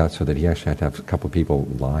 And it got so that he actually had to have a couple of people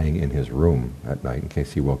lying in his room at night in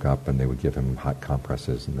case he woke up, and they would give him hot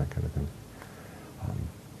compresses and that kind of thing.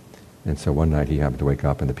 And so one night he happened to wake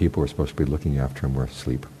up, and the people who were supposed to be looking after him were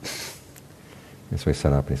asleep. And so he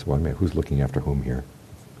sat up and he said, "Well, wait, who's looking after whom here?"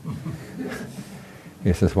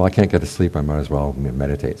 He says, "Well, I can't get to sleep, I might as well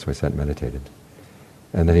meditate." So he sat and meditated.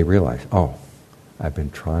 And then he realized, oh, I've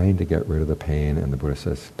been trying to get rid of the pain, and the Buddha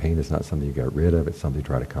says, pain is not something you get rid of, it's something you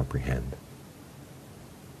try to comprehend.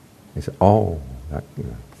 He said, oh, that,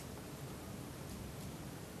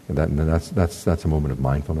 and that's a moment of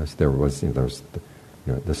mindfulness. There's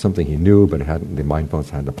something he knew, but the mindfulness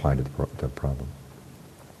hadn't applied to the problem.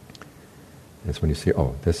 And it's when you see,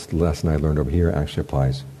 oh, this lesson I learned over here actually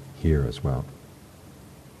applies here as well.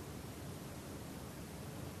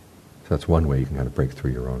 So that's one way you can kind of break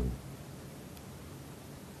through your own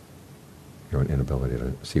inability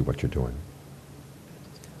to see what you're doing.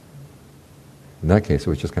 In that case, it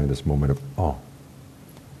was just kind of this moment of awe.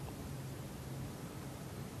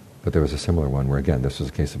 But there was a similar one where, again, this was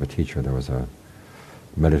a case of a teacher. There was a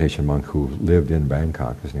meditation monk who lived in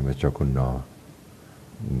Bangkok. His name was Jokun Na.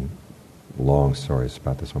 Long stories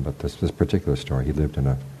about this one, but this particular story, he lived in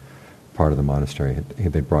a part of the monastery.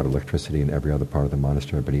 They brought electricity in every other part of the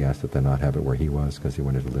monastery, but he asked that they not have it where he was because he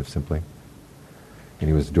wanted to live simply. And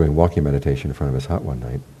he was doing walking meditation in front of his hut one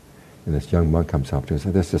night, and this young monk comes up to him and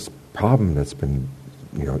says, "There's this problem that's been,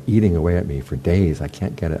 eating away at me for days. I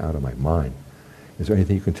can't get it out of my mind. Is there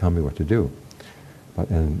anything you can tell me what to do?"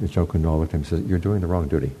 And Jokun Na looked at him and said, "You're doing the wrong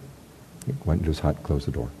duty." He went into his hut, closed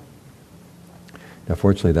the door. Now,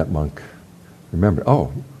 fortunately, that monk remembered,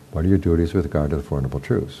 oh, what are your duties with regard to the Four Noble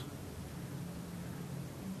Truths?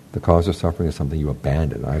 The cause of suffering is something you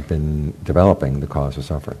abandon. I've been developing the cause of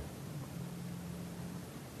suffering.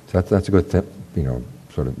 So that's a good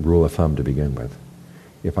sort of rule of thumb to begin with.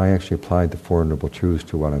 If I actually applied the Four Noble Truths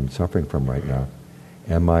to what I'm suffering from right now,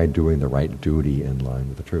 am I doing the right duty in line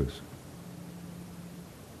with the truths?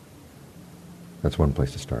 That's one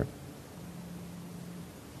place to start.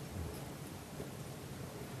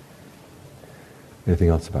 Anything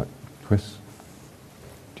else about Chris?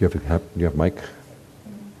 Do you have Mike?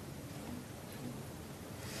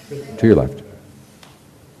 To your left.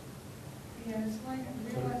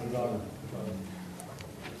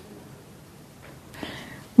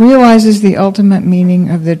 Realizes the ultimate meaning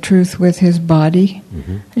of the truth with his body.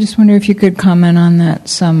 Mm-hmm. I just wonder if you could comment on that,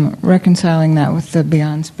 some reconciling that with the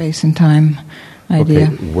beyond space and time idea.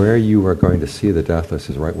 Okay, where you are going to see the deathless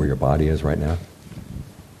is right where your body is right now.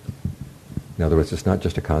 In other words, it's not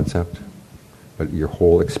just a concept, but your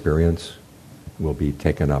whole experience will be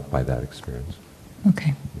taken up by that experience.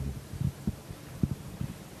 Okay.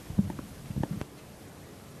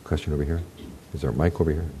 Question over here? Is there a mic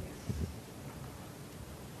over here?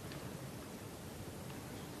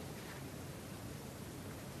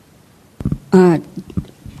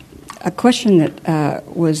 A question that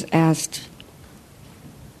was asked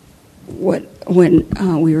when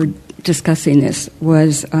we were discussing this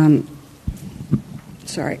was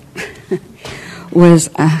was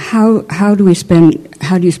how do you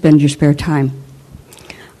spend your spare time?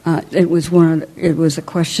 It was a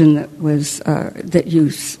question that was that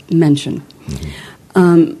you mentioned.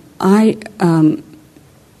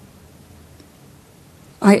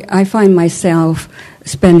 I find myself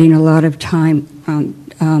spending a lot of time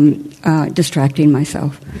distracting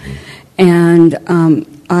myself, and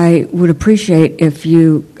I would appreciate if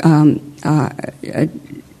you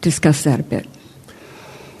discuss that a bit.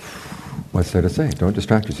 What's there to say? Don't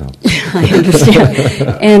distract yourself. I understand.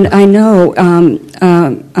 And I know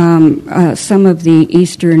some of the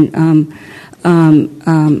Eastern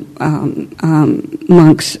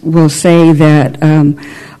monks will say that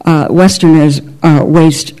Westerners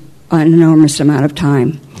waste an enormous amount of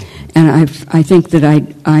time. And I think that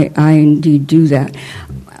I indeed do that.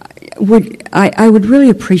 I would really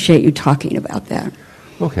appreciate you talking about that.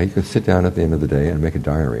 Okay, you could sit down at the end of the day and make a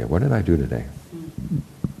diary. What did I do today?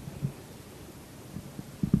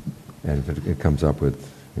 And if it comes up with,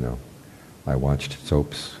 I watched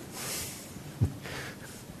soaps.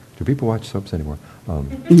 Do people watch soaps anymore? No.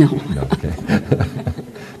 No, okay.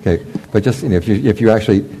 Okay, but just, if you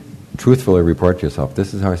actually truthfully report to yourself,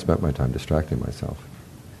 this is how I spent my time distracting myself.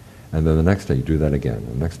 And then the next day you do that again.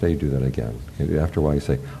 The next day you do that again. And after a while you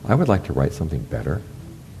say, I would like to write something better.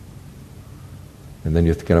 And then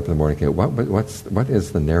you have to get up in the morning and go, what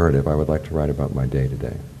is the narrative I would like to write about my day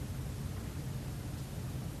today?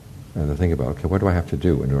 And then think about, okay, what do I have to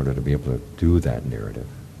do in order to be able to do that narrative?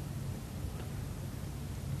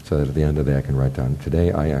 So that at the end of the day I can write down,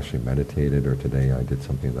 today I actually meditated, or today I did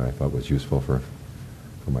something that I thought was useful for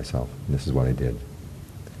myself. And this is what I did.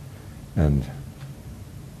 And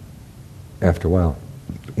after a while,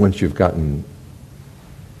 once you've gotten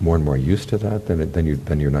more and more used to that, then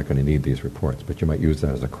you're not going to need these reports. But you might use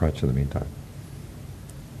that as a crutch in the meantime.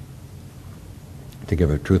 To give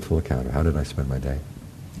a truthful account of how did I spend my day.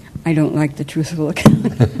 I don't like the truthful account.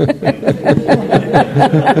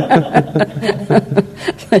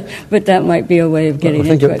 but that might be a way of getting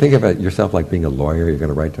into it. Think about yourself like being a lawyer. You're going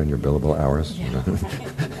to write down your billable hours. Yeah.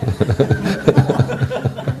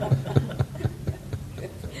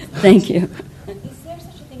 Thank you. Is there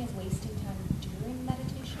such a thing as wasting time during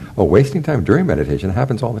meditation? Oh, wasting time during meditation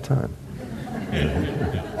happens all the time.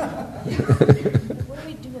 What do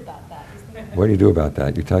we do about that? What do you do about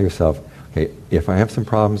that? You tell yourself, okay, if I have some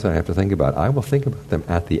problems that I have to think about, I will think about them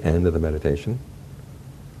at the end of the meditation.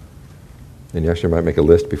 And you actually might make a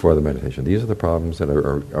list before the meditation. These are the problems that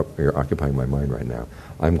are occupying my mind right now.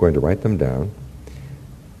 I'm going to write them down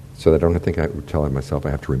so that I don't think I tell myself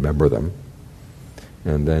I have to remember them.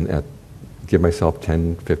 And then give myself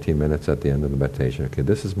 10, 15 minutes at the end of the meditation. Okay,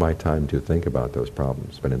 this is my time to think about those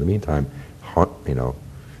problems. But in the meantime,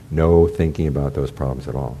 no thinking about those problems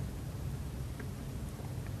at all.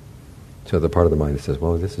 So the part of the mind that says,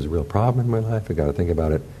 well, this is a real problem in my life, I've got to think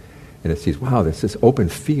about it. And it sees, wow, this is open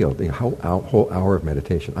field, whole hour of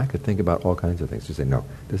meditation. I could think about all kinds of things. You say, no,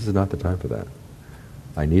 this is not the time for that.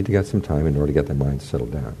 I need to get some time in order to get the mind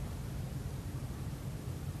settled down.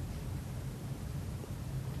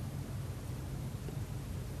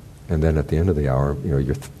 And then at the end of the hour,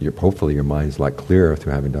 you're hopefully your mind's a lot clearer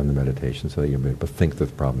through having done the meditation, so that you'll be able to think the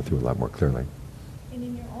problem through a lot more clearly. And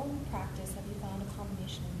in your own practice, have you found a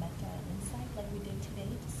combination of metta and insight, like we did today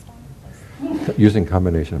to start? Using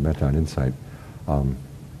combination of metta and insight,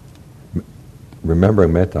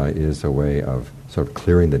 remembering metta is a way of sort of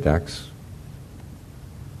clearing the decks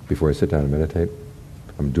before I sit down and meditate.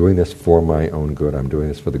 I'm doing this for my own good. I'm doing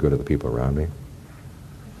this for the good of the people around me.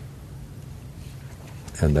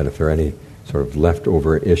 And that if there are any sort of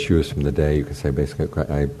leftover issues from the day, you can say basically,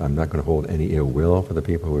 I'm not going to hold any ill will for the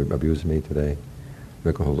people who abused me today. I'm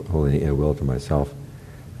not going to hold any ill will to myself.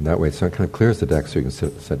 And that way it kind of clears the deck so you can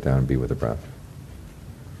sit down and be with the breath.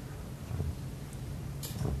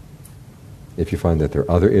 If you find that there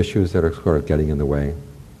are other issues that are sort of getting in the way,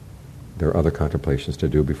 there are other contemplations to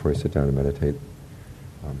do before you sit down and meditate.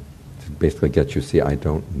 To basically get you to see, I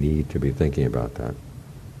don't need to be thinking about that,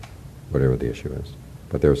 whatever the issue is.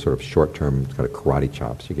 But there are sort of short-term kind of karate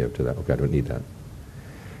chops you give to that. Okay, I don't need that.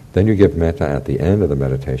 Then you give metta at the end of the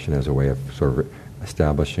meditation as a way of sort of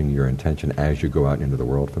establishing your intention as you go out into the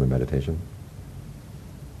world for the meditation.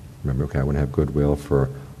 Remember, okay, I want to have goodwill for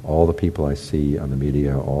all the people I see on the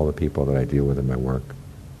media, all the people that I deal with in my work.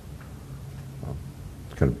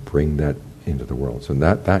 Kind of bring that into the world. So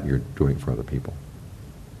that you're doing for other people.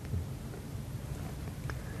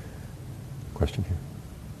 Question here?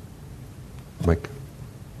 Mike?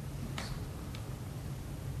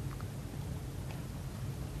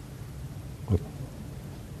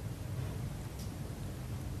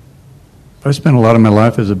 I spent a lot of my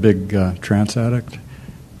life as a big trance addict.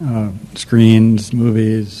 Screens,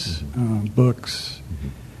 movies, books,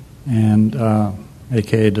 and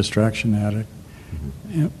aka distraction addict.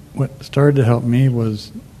 And what started to help me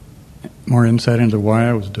was more insight into why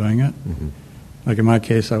I was doing it. Like in my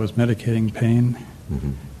case, I was medicating pain.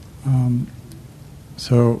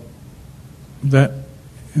 So that,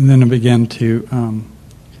 and then I began to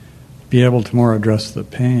be able to more address the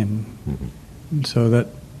pain. And so that,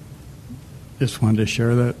 just wanted to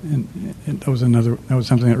share that, and that was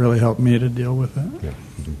something that really helped me to deal with it. Yeah.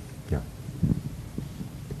 Yeah.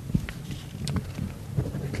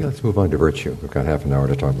 Okay, let's move on to virtue. We've got half an hour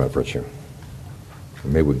to talk about virtue.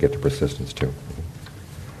 Maybe we can get to persistence too.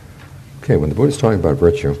 Okay, when the Buddha is talking about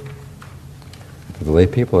virtue, for the lay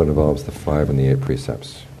people it involves the 5 and the 8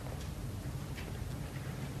 precepts.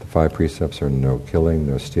 The 5 precepts are no killing,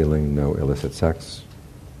 no stealing, no illicit sex.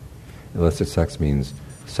 Illicit sex means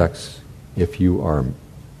sex if you are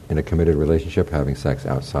in a committed relationship, having sex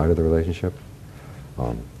outside of the relationship,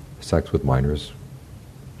 sex with minors,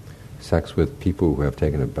 sex with people who have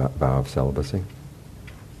taken a vow of celibacy,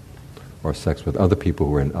 or sex with other people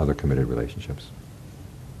who are in other committed relationships.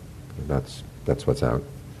 That's what's out.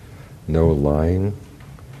 No lying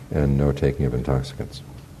and no taking of intoxicants.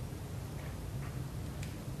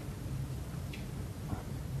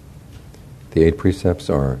 The 8 precepts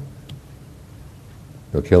are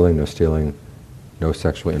no killing, no stealing, no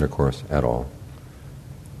sexual intercourse at all,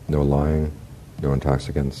 no lying, no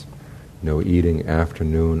intoxicants, no eating after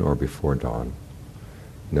noon or before dawn,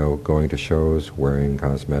 no going to shows, wearing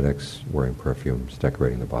cosmetics, wearing perfumes,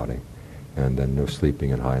 decorating the body, and then no sleeping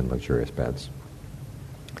in high and luxurious beds.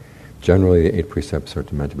 Generally, the 8 precepts are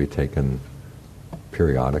meant to be taken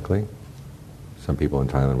periodically, Some people in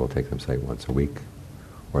Thailand will take them, say, once a week,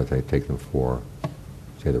 or they take them for,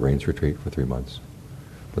 say, the Rains Retreat for 3 months.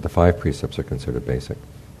 But the 5 precepts are considered basic.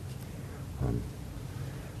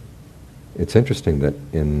 It's interesting that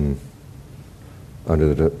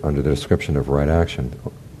under the description of right action,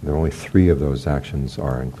 there are only 3 of those actions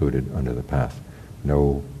are included under the path.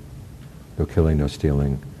 No killing, no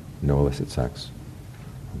stealing, no illicit sex.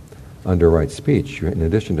 Under right speech, in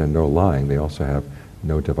addition to no lying, they also have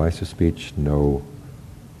no divisive speech, no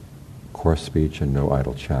coarse speech, and no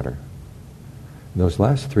idle chatter. And those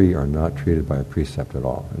last 3 are not treated by a precept at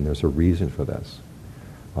all, and there's a reason for this,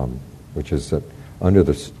 which is that under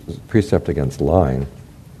the precept against lying,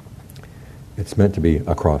 it's meant to be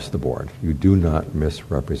across the board. You do not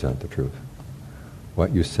misrepresent the truth.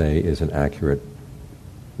 What you say is an accurate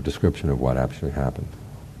description of what actually happened.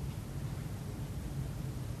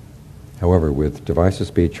 However, with divisive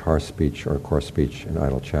speech, harsh speech, or coarse speech, and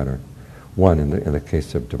idle chatter, in the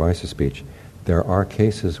case of divisive speech, there are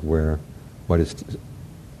cases where what is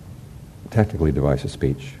technically divisive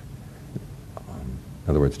speech, in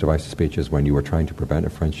other words, divisive speech is when you are trying to prevent a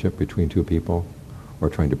friendship between 2 people, or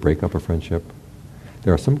trying to break up a friendship.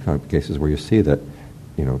 There are some kind of cases where you see that,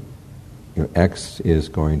 X is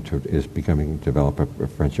develop a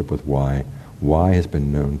friendship with Y. Y has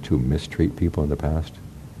been known to mistreat people in the past,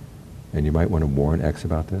 and you might want to warn X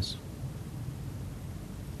about this.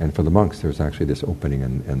 And for the monks, there's actually this opening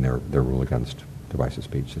in their rule against divisive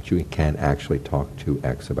speech, that you can actually talk to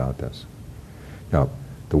X about this. Now,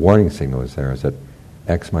 the warning signal is that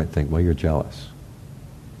X might think, well, you're jealous.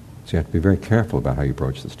 So you have to be very careful about how you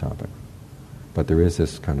broach this topic. But there is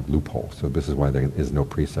this kind of loophole, so this is why there is no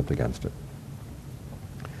precept against it.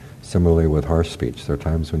 Similarly with harsh speech, there are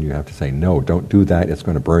times when you have to say, no, don't do that, it's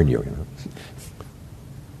going to burn you.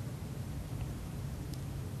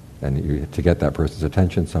 And to get that person's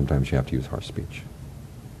attention, sometimes you have to use harsh speech.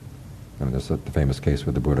 I mean, there's the famous case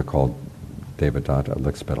where the Buddha called Devadatta a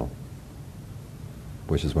lickspittle,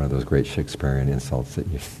 which is one of those great Shakespearean insults that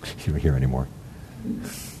you don't hear anymore.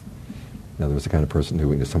 Now, there was the kind of person who,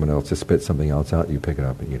 when someone else just spits something else out, you pick it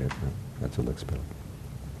up and eat it. That's a lickspittle.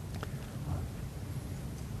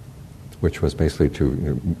 Which was basically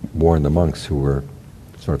to warn the monks who were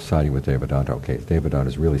sort of siding with Devadatta. Okay, Devadatta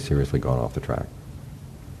has really seriously gone off the track.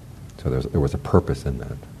 So there was a purpose in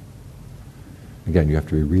that. Again, you have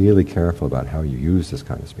to be really careful about how you use this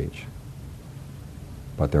kind of speech.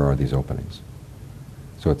 But there are these openings.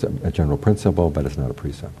 So it's a general principle, but it's not a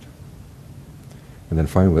precept. And then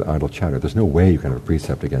finally with idle chatter, there's no way you can have a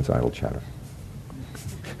precept against idle chatter.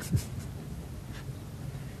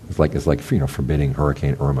 It's like forbidding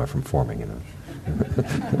Hurricane Irma from forming,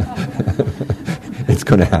 It's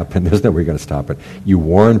going to happen. There's no way you're going to stop it. You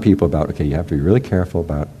warn people about, okay, you have to be really careful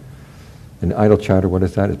about. And idle chatter, what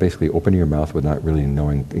is that? It's basically opening your mouth with not really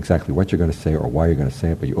knowing exactly what you're going to say or why you're going to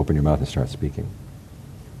say it, but you open your mouth and start speaking.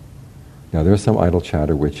 Now, there's some idle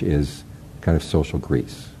chatter which is kind of social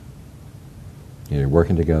grease. You're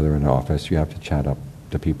working together in an office, you have to chat up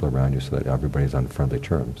to people around you so that everybody's on friendly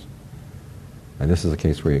terms. And this is a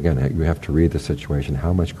case where, again, you have to read the situation,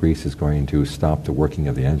 how much grease is going to stop the working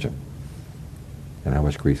of the engine, and how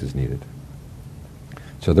much grease is needed.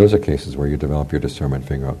 So those are cases where you develop your discernment,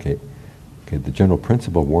 figure out, okay, the general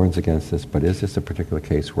principle warns against this, but is this a particular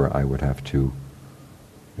case where I would have to,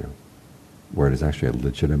 where it is actually a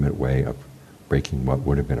legitimate way of breaking what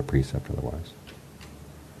would have been a precept otherwise?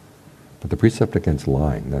 But the precept against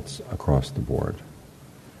lying, that's across the board.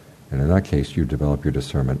 And in that case, you develop your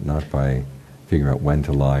discernment not by figuring out when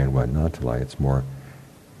to lie and when not to lie. It's more,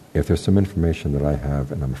 if there's some information that I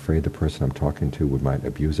have and I'm afraid the person I'm talking to might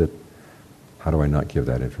abuse it, how do I not give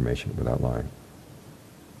that information without lying?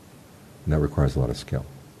 And that requires a lot of skill.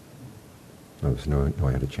 There's knowing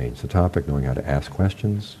how to change the topic, knowing how to ask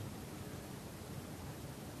questions.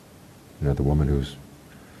 The woman who's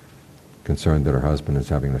concerned that her husband is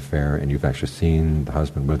having an affair and you've actually seen the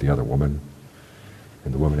husband with the other woman,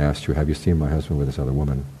 and the woman asks you, have you seen my husband with this other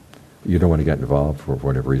woman? You don't want to get involved for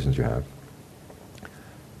whatever reasons you have.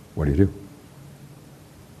 What do?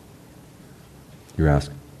 You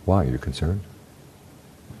ask, why? Are you concerned?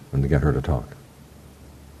 And to get her to talk.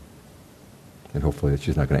 And hopefully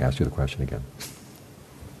she's not going to ask you the question again.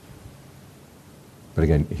 But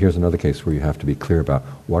again, here's another case where you have to be clear about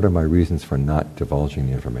what are my reasons for not divulging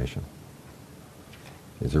the information.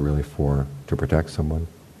 Is it really to protect someone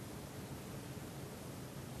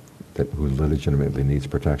who legitimately needs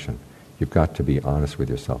protection? You've got to be honest with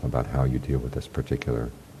yourself about how you deal with this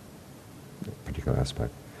particular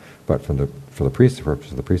aspect. But for the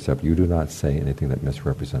purpose of the precept, you do not say anything that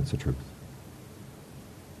misrepresents the truth.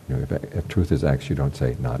 If truth is X, you don't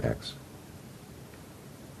say not X.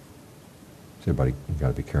 So everybody, you've got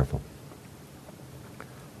to be careful.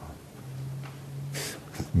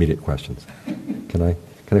 Immediate questions. Can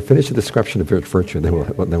I finish the description of virtue, and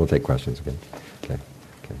then we'll take questions again. Okay.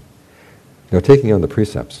 Now, taking on the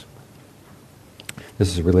precepts. This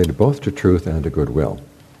is related both to truth and to goodwill.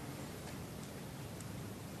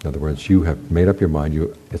 In other words, you have made up your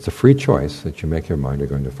mind. It's a free choice that you make your mind you're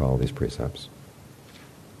going to follow these precepts.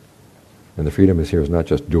 And the freedom is not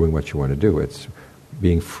just doing what you want to do. It's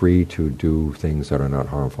being free to do things that are not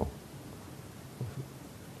harmful.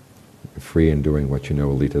 Free in doing what you know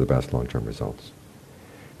will lead to the best long-term results.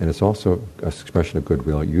 And it's also an expression of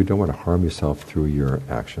goodwill. You don't want to harm yourself through your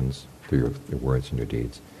actions, through your words and your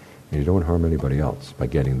deeds. And you don't want to harm anybody else by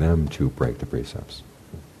getting them to break the precepts.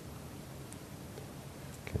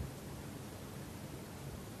 Okay.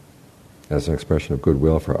 As an expression of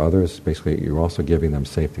goodwill for others, basically you're also giving them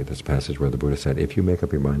safety. There's a passage where the Buddha said, if you make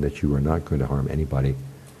up your mind that you are not going to harm anybody,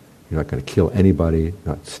 you're not going to kill anybody,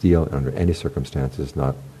 not steal under any circumstances,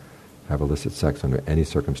 not have illicit sex under any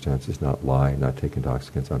circumstances, not lie, not take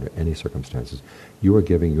intoxicants under any circumstances, you are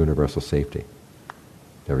giving universal safety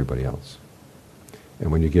to everybody else.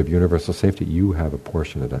 And when you give universal safety, you have a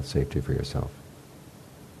portion of that safety for yourself.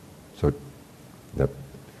 So that,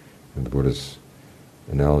 in the Buddha's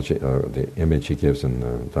analogy, the image he gives in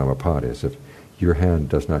the Dhammapada is, if your hand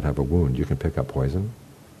does not have a wound, you can pick up poison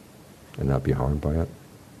and not be harmed by it.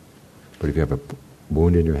 But if you have a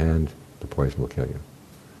wound in your hand, the poison will kill you.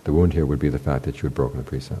 The wound here would be the fact that you had broken a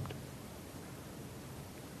precept.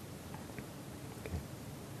 Okay.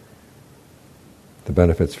 The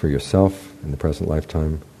benefits for yourself in the present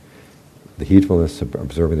lifetime, the heedfulness of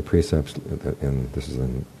observing the precepts, and this is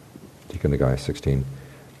in Tika Nagaya 16,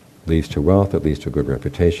 leads to wealth, it leads to a good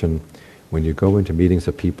reputation. When you go into meetings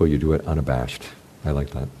of people, you do it unabashed. I like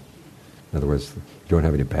that. In other words, you don't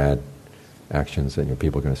have any bad actions, and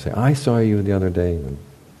people are going to say, I saw you the other day, and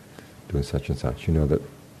doing such and such. You know that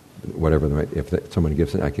whatever, if someone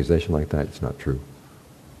gives an accusation like that, it's not true.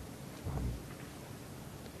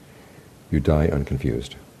 You die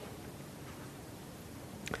unconfused.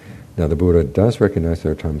 Now, the Buddha does recognize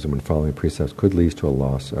there are times when following precepts could lead to a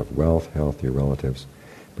loss of wealth, health, your relatives,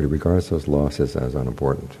 but he regards those losses as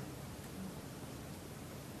unimportant.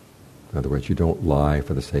 In other words, you don't lie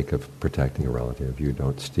for the sake of protecting a relative. You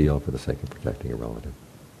don't steal for the sake of protecting a relative.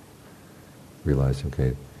 Realize,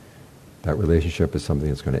 okay, that relationship is something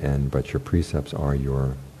that's going to end, but your precepts are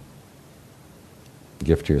your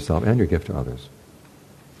gift to yourself and your gift to others.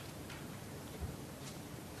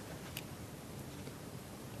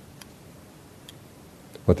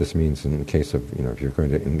 What this means in the case of, if you're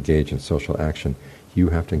going to engage in social action, you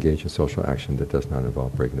have to engage in social action that does not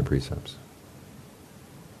involve breaking the precepts.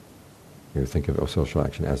 You think of social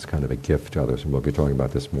action as kind of a gift to others, and we'll be talking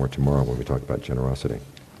about this more tomorrow when we talk about generosity.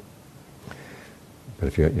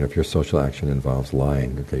 But if your social action involves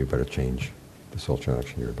lying, okay, you better change the social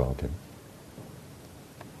action you're involved in.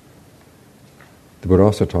 The Buddha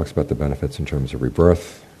also talks about the benefits in terms of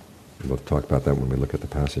rebirth. We'll talk about that when we look at the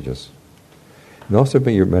passages. And also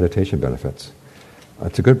your meditation benefits.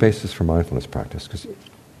 It's a good basis for mindfulness practice, because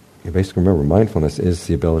you basically remember, mindfulness is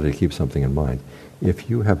the ability to keep something in mind. If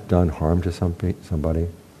you have done harm to somebody,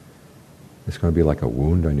 it's going to be like a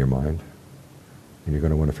wound on your mind, and you're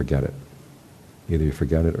going to want to forget it. Either you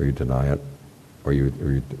forget it or you deny it, or you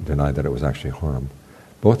deny that it was actually harm,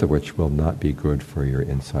 both of which will not be good for your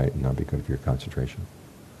insight and not be good for your concentration.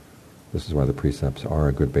 This is why the precepts are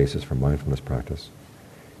a good basis for mindfulness practice.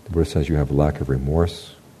 The Buddha says you have a lack of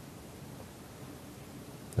remorse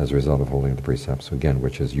as a result of holding the precepts, again,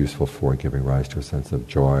 which is useful for giving rise to a sense of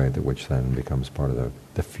joy, which then becomes part of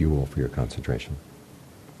the fuel for your concentration.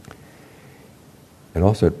 And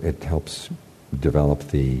also it helps develop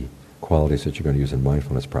the qualities that you're going to use in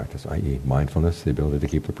mindfulness practice, i.e. mindfulness, the ability to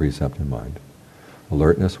keep the precept in mind.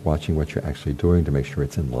 Alertness, watching what you're actually doing to make sure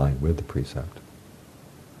it's in line with the precept.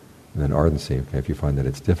 And then ardency, okay, if you find that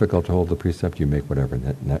it's difficult to hold the precept, you make whatever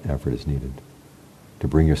net effort is needed to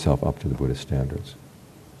bring yourself up to the Buddhist standards.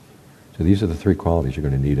 So these are the three qualities you're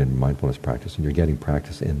going to need in mindfulness practice, and you're getting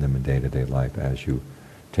practice in them in day-to-day life as you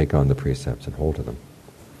take on the precepts and hold to them.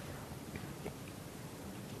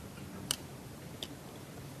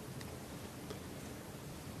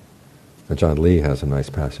 Ajaan Lee has a nice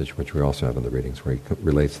passage, which we also have in the readings, where he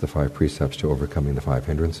relates the 5 precepts to overcoming the 5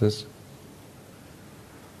 hindrances.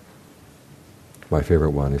 My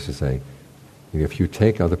favorite one is to say, if you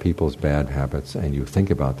take other people's bad habits and you think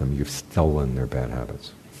about them, you've stolen their bad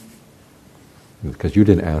habits. Because you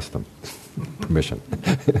didn't ask them permission.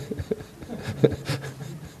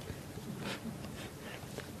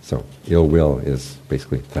 So, ill will is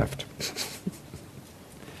basically theft.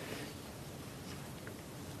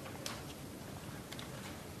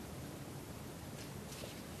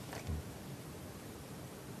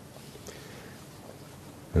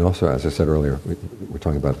 And also, as I said earlier, we're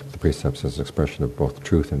talking about the precepts as an expression of both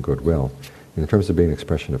truth and goodwill. In terms of being an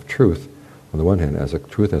expression of truth, on the one hand, as a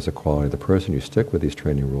truth as a quality of the person, you stick with these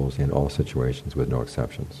training rules in all situations with no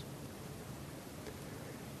exceptions.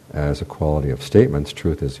 As a quality of statements,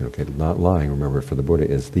 truth is, not lying, remember, for the Buddha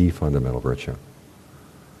is the fundamental virtue.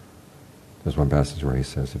 There's one passage where he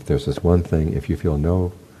says, if there's this one thing, if you feel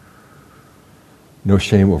no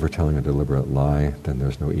shame over telling a deliberate lie, then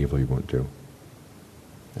there's no evil you won't do.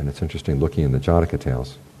 And it's interesting, looking in the Jataka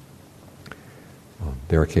tales,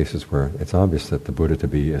 there are cases where it's obvious that the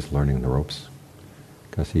Buddha-to-be is learning the ropes,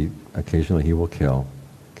 because occasionally he will kill,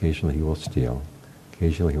 occasionally he will steal,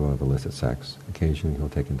 occasionally he will have illicit sex, occasionally he will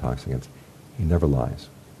take intoxicants. He never lies.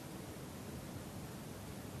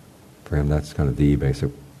 For him, that's kind of the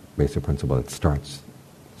basic principle that starts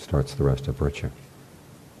the rest of virtue.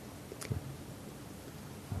 Okay.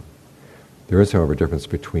 There is, however, a difference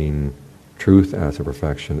between truth as a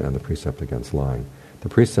perfection and the precept against lying. The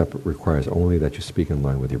precept requires only that you speak in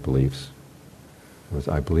line with your beliefs. Whereas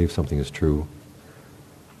I believe something is true,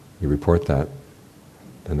 you report that,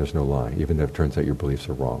 then there's no lie, even if it turns out your beliefs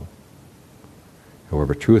are wrong.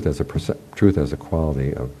 However, truth as a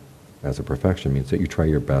quality as a perfection means that you try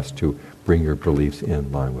your best to bring your beliefs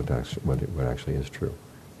in line with what actually is true.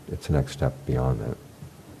 It's the next step beyond that.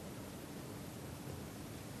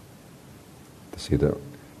 To see that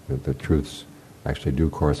the truths actually do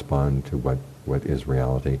correspond to what is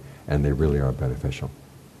reality, and they really are beneficial.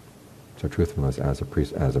 So truthfulness as a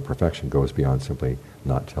perfection goes beyond simply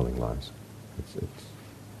not telling lies.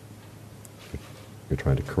 You're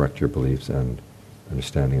trying to correct your beliefs and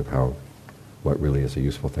understanding of what really is a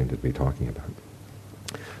useful thing to be talking about.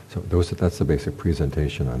 So that's the basic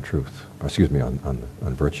presentation on truth,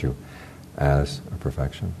 on virtue as a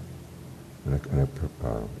perfection, an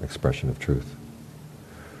expression of truth.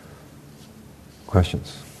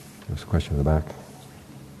 Questions? There's a question in the back.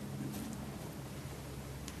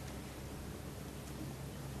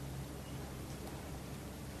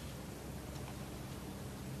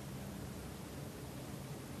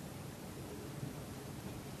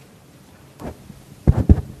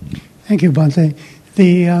 Thank you, Bhante.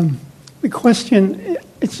 The question,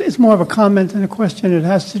 it's more of a comment than a question. It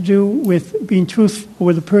has to do with being truthful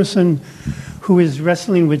with a person who is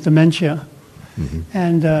wrestling with dementia. Mm-hmm.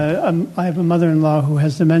 And I have a mother-in-law who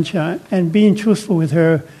has dementia, and being truthful with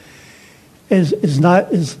her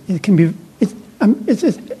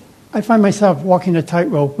I find myself walking a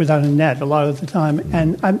tightrope without a net a lot of the time, mm-hmm.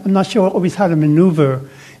 and I'm not sure always how to maneuver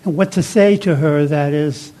and what to say to her that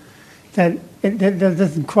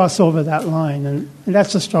doesn't cross over that line, and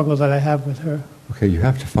that's the struggle that I have with her. Okay, you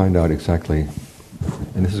have to find out exactly,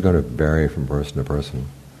 and this is going to vary from person to person,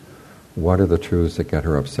 what are the truths that get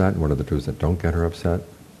her upset and what are the truths that don't get her upset.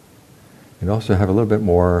 And also have a little bit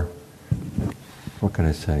more, what can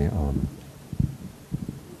I say,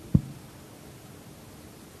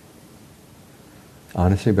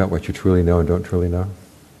 honesty about what you truly know and don't truly know.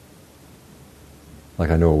 Like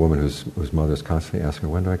I know a woman whose mother's constantly asking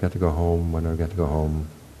her, when do I get to go home? When do I get to go home?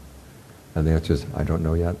 And the answer is, I don't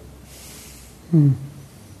know yet.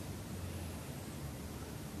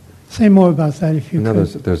 Say more about that if you could.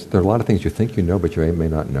 There are a lot of things you think you know, but you may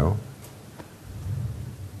not know.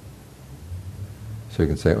 So you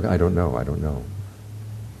can say, okay, I don't know.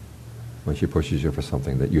 When she pushes you for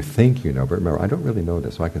something that you think you know, but remember, I don't really know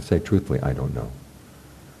this, so I can say truthfully, I don't know.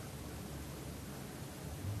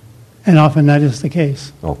 And often that is the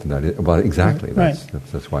case. Often that is, well, exactly. Right.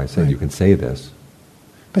 That's why I said you can say this.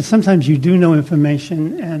 But sometimes you do know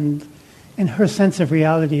information, and her sense of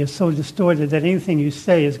reality is so distorted that anything you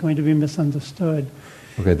say is going to be misunderstood.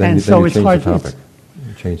 Okay, then you change the topic.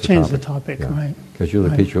 Change the topic, yeah. Right. Because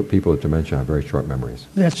usually people with dementia have very short memories.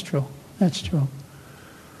 That's true.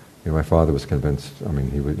 My father was convinced,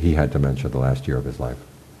 he had dementia the last year of his life.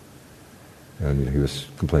 And he was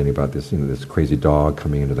complaining about this crazy dog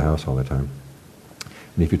coming into the house all the time.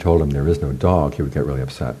 And if you told him there is no dog, he would get really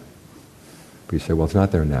upset. But you say, well, it's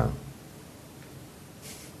not there now.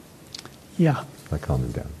 Yeah. That calmed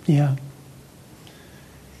him down. Yeah.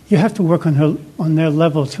 You have to work on their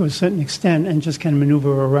level to a certain extent and just kind of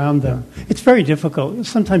maneuver around them. Yeah. It's very difficult.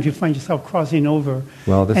 Sometimes you find yourself crossing over,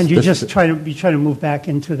 and you try to move back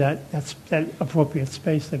into that appropriate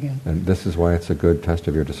space again. And this is why it's a good test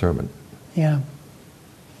of your discernment. Yeah.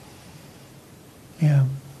 Yeah.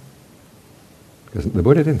 Because the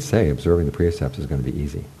Buddha didn't say observing the precepts is going to be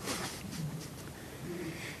easy.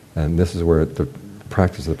 And this is where the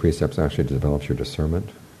practice of the precepts actually develops your discernment,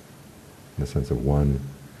 in the sense of one,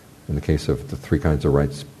 in the case of the 3 kinds of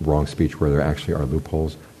wrong speech where there actually are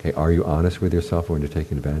loopholes. Okay, are you honest with yourself when you're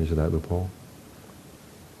taking advantage of that loophole?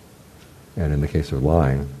 And in the case of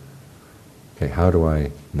lying, okay, how do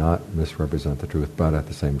I not misrepresent the truth, but at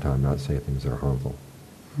the same time not say things that are harmful?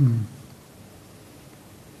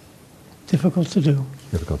 Difficult to do.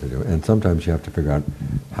 Difficult to do. And sometimes you have to figure out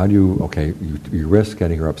how do you, okay, you risk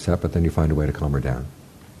getting her upset, but then you find a way to calm her down.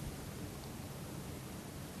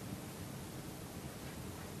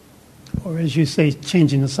 Or as you say,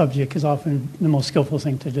 changing the subject is often the most skillful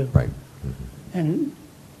thing to do. Right. And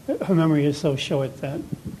her memory is so short that,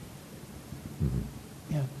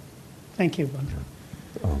 yeah. Thank you, Bhante.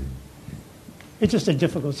 It's just a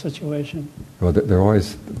difficult situation. Well, there are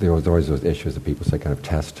always those issues that people say kind of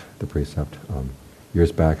test the precept.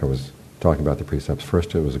 Years back, I was talking about the precepts.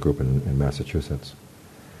 First, it was a group in Massachusetts,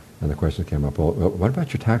 and the question came up, well, what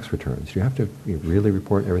about your tax returns? Do you have to really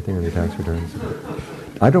report everything on your tax returns?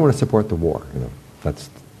 I don't want to support the war. That's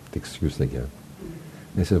the excuse they give.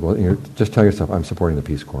 And they said, well, just tell yourself, I'm supporting the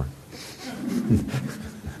Peace Corps.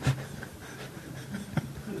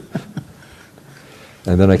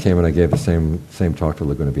 And then I came and I gave the same talk to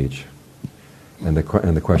Laguna Beach. And the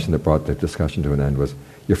question that brought the discussion to an end was,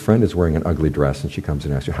 your friend is wearing an ugly dress and she comes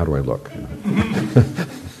and asks you, how do I look?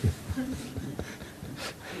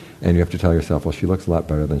 And you have to tell yourself, well, she looks a lot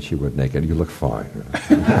better than she would naked. You look fine.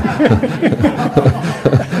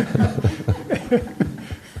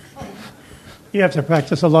 You have to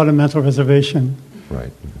practice a lot of mental reservation.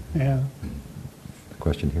 Right. Yeah.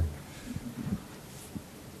 Question here?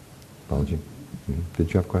 Apology.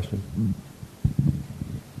 Did you have a question?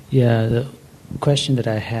 Yeah, the question that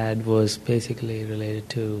I had was basically related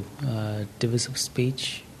to divisive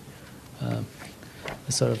speech.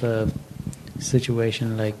 Sort of a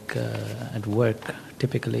situation like at work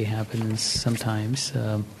typically happens sometimes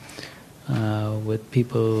with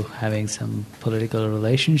people having some political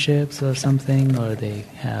relationships or something, or they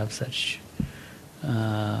have such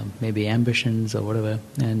maybe ambitions or whatever,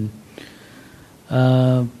 and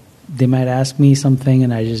they might ask me something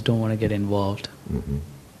and I just don't want to get involved.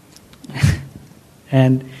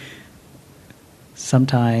 And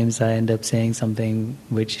sometimes I end up saying something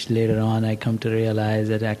which later on I come to realize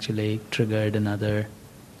that actually triggered another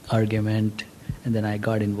argument, and then I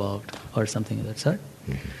got involved or something of that sort.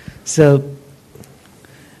 So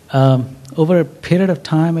over a period of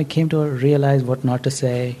time I came to realize what not to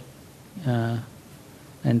say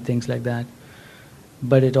and things like that.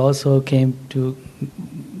 But it also came to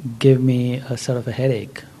give me a sort of a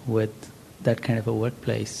headache with that kind of a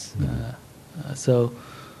workplace. So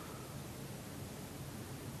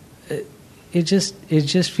it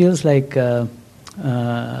just feels like a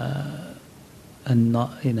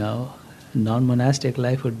non-monastic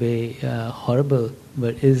life would be horrible.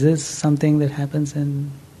 But is this something that happens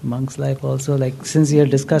in monk's life also? Like, since you're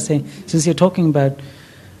talking about,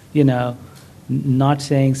 not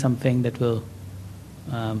saying something that will,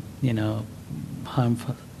 harm,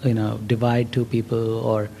 divide two people,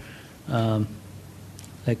 or,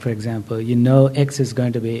 like for example, X is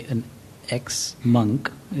going to be X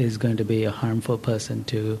monk is going to be a harmful person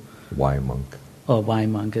to Y monk. Or Y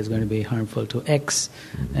monk is going to be harmful to X.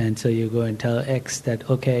 And so you go and tell X that,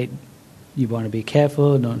 okay, you want to be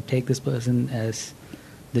careful, don't take this person as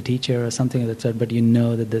the teacher or something of that sort, but you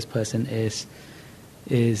know that this person is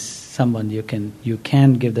someone you can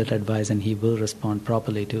give that advice and he will respond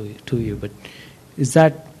properly to you. But is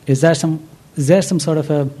there some sort of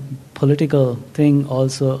a political thing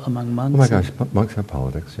also among monks? Oh my gosh, monks have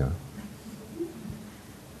politics, yeah.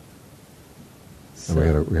 So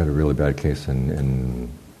and we had a really bad case in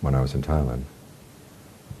when I was in Thailand.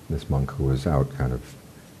 This monk who was out kind of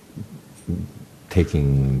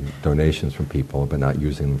taking donations from people but not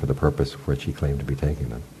using them for the purpose for which he claimed to be taking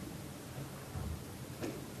them.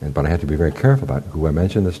 But I had to be very careful about who I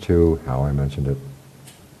mentioned this to, how I mentioned it.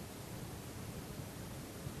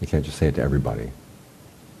 You can't just say it to everybody.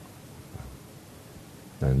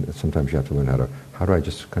 And sometimes you have to learn how do I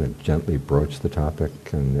just kind of gently broach the topic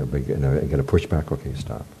and get a pushback, okay,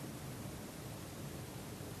 stop.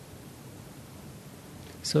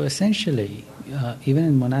 So essentially, even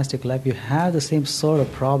in monastic life, you have the same sort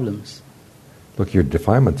of problems. Look, your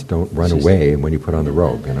defilements don't run away when you put on the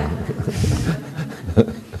robe,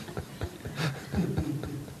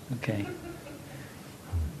 Okay.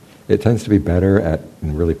 It tends to be better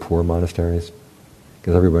in really poor monasteries,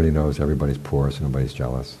 because everybody knows everybody's poor, so nobody's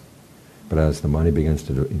jealous. But as the money begins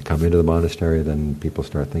to come into the monastery, then people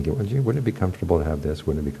start thinking, well, gee, wouldn't it be comfortable to have this?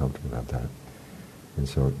 Wouldn't it be comfortable to have that? And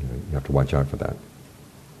so you have to watch out for that.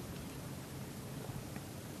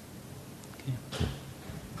 Okay.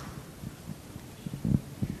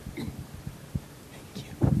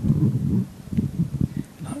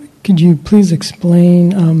 Could you please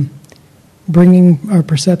explain bringing our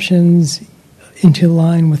perceptions into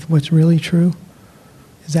line with what's really true?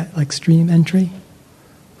 Is that like stream entry?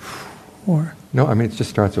 Or No, I mean, it just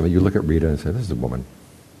starts with, you look at Rita and say, this is a woman.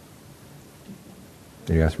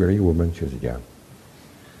 And you ask, Rita, are you a woman? She says, yeah.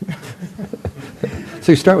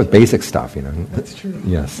 So you start with basic stuff, you know. That's true.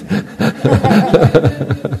 Yes.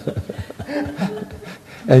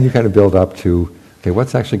 And you kind of build up to, okay,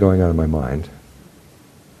 what's actually going on in my mind?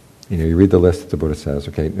 You know, you read the list that the Buddha says,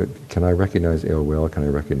 okay, can I recognize ill will? Can I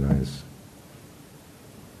recognize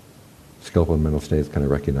skillful mental states? Can I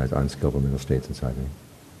recognize unskillful mental states inside me?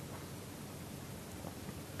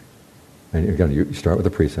 And again, you start with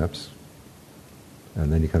the precepts,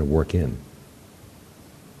 and then you kind of work in.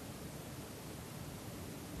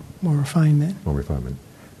 more refinement? More refinement.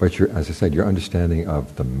 But as I said, your understanding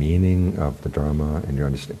of the meaning of the Dharma and your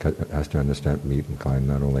has to understand, meet and kind,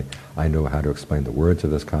 not only I know how to explain the words of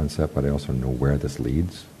this concept, but I also know where this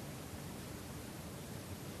leads.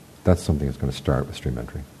 That's something that's going to start with stream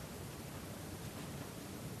entry.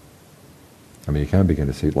 I mean, you can begin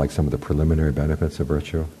to see like some of the preliminary benefits of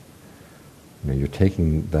virtue. You know, you're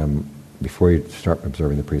taking them, before you start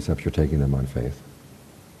observing the precepts, you're taking them on faith.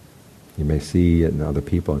 You may see it in other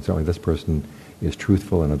people and say, oh, this person is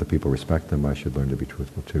truthful and other people respect them, I should learn to be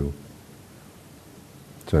truthful too.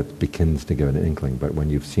 So it begins to give an inkling. But when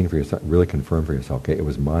you've seen for yourself, really confirm for yourself, okay, it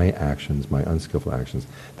was my actions, my unskillful actions,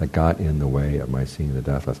 that got in the way of my seeing the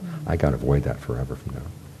deathless. I got to avoid that forever from now.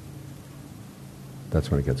 That's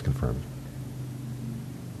when it gets confirmed.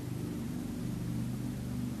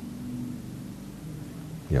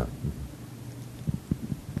 Yeah.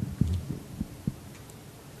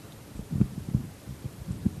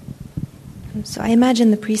 So I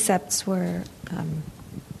imagine the precepts were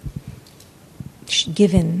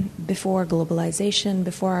given before globalization,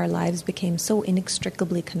 before our lives became so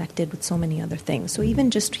inextricably connected with so many other things. So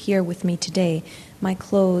even just here with me today, my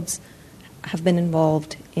clothes have been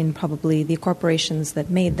involved in probably the corporations that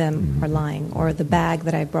made them are lying, or the bag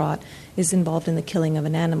that I brought is involved in the killing of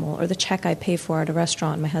an animal, or the check I pay for at a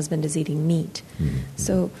restaurant, my husband is eating meat.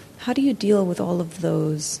 So how do you deal with all of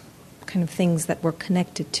those kind of things that we're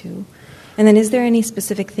connected to? And then is there any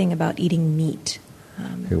specific thing about eating meat?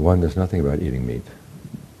 Okay, one, there's nothing about eating meat.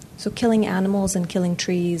 So killing animals and killing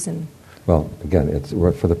trees and... Well, again, it's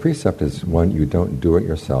for the precept is, one, you don't do it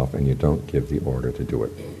yourself and you don't give the order to do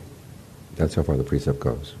it. That's how far the precept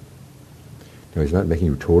goes. Now, he's not making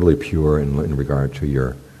you totally pure in regard to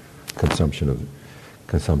your consumption of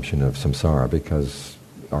samsara, because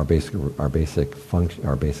our basic function,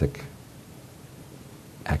 our basic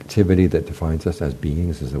activity that defines us as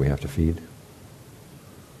beings is that we have to feed.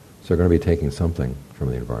 So we're going to be taking something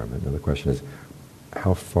from the environment. Now the question is,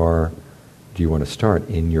 how far do you want to start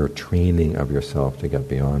in your training of yourself to get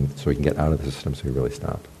beyond, so you can get out of the system so you really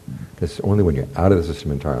stop? Because it's only when you're out of the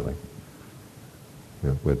system entirely, you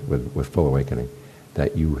know, with full awakening,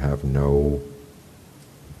 that you have you're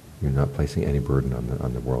not placing any burden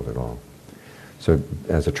on the world at all. So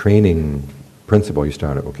as a training principle, you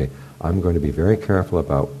start at, okay, I'm going to be very careful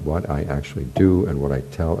about what I actually do and what I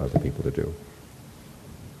tell other people to do.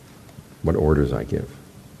 What orders I give.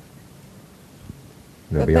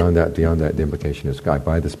 You know, beyond that, the implication is, I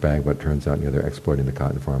buy this bag, but it turns out, they're exploiting the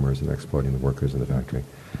cotton farmers and exploiting the workers in the factory.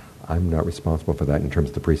 I'm not responsible for that in terms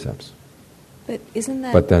of the precepts. But isn't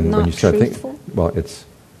that but then not when you start truthful? Well, it's,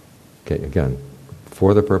 okay, again,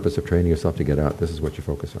 for the purpose of training yourself to get out, this is what you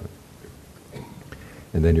focus on.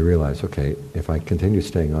 And then you realize, okay, if I continue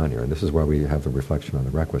staying on here, and this is why we have the reflection on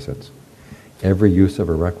the requisites, every use of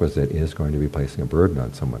a requisite is going to be placing a burden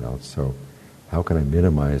on someone else, so how can I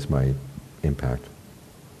minimize my impact?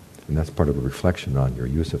 And that's part of the reflection on your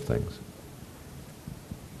use of things.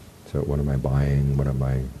 So what am I buying? What am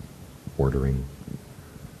I ordering?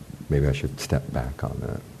 Maybe I should step back on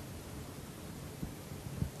that.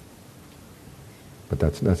 But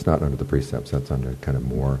that's not under the precepts, that's under kind of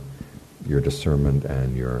more your discernment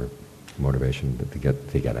and your motivation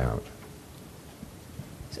to get out.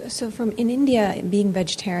 So in India, being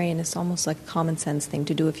vegetarian is almost like a common sense thing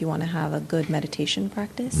to do if you want to have a good meditation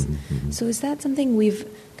practice. So is that something we've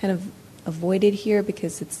kind of avoided here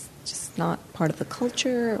because it's just not part of the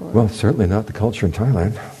culture? Or? Well, certainly not the culture in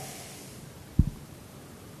Thailand.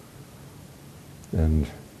 And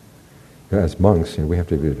as monks, we have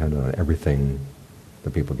to be dependent on everything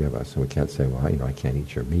that people give us. So we can't say, well, I can't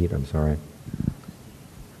eat your meat, I'm sorry.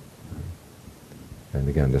 And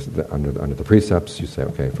again, under the precepts, you say,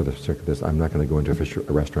 okay, for the sake of this, I'm not going to go into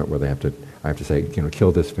a restaurant where I have to say,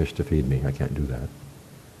 kill this fish to feed me. I can't do that.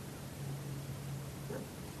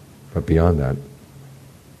 But beyond that,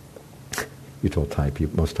 you told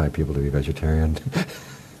most Thai people to be vegetarian.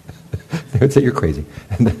 would say, you're crazy.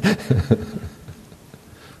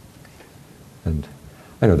 And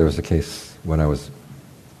I know there was a case when I was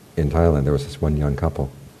in Thailand, there was this one young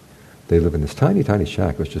couple. They live in this tiny, tiny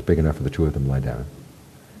shack. It was just big enough for the two of them to lie down.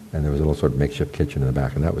 And there was a little sort of makeshift kitchen in the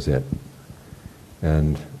back, and that was it.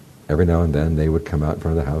 And every now and then they would come out in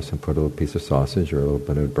front of the house and put a little piece of sausage or a little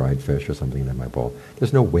bit of dried fish or something in my bowl.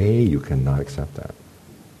 There's no way you can not accept that.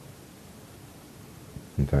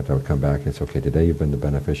 In fact, I would come back and say, okay, today you've been the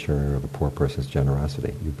beneficiary of a poor person's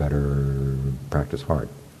generosity. You better practice hard.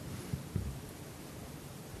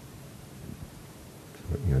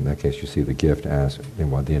 So, in that case, you see the gift as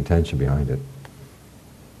the intention behind it.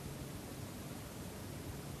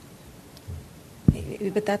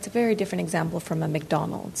 But that's a very different example from a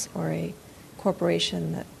McDonald's or a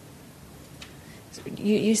corporation that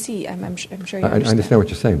you see. I'm sure you understand. I understand what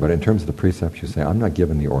you're saying, but in terms of the precepts, you say, I'm not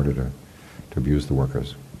given the order to abuse the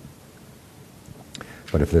workers.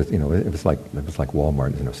 But if there's, if it's like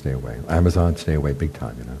Walmart, stay away. Amazon, stay away big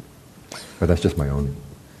time, But that's just my own.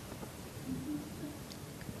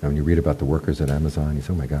 And when you read about the workers at Amazon, you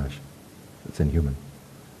say, oh my gosh, it's inhuman.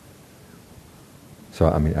 So,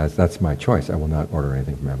 as that's my choice, I will not order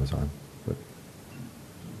anything from Amazon. But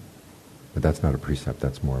that's not a precept,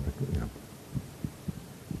 that's more of a,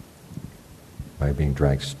 by being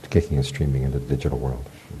dragged, kicking and streaming into the digital world.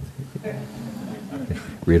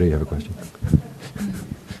 Rita, you have a question?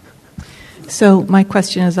 So my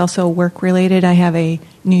question is also work-related. I have a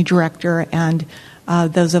new director, and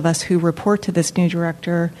those of us who report to this new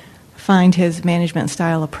director find his management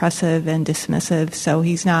style oppressive and dismissive, so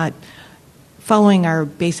he's not following our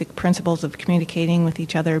basic principles of communicating with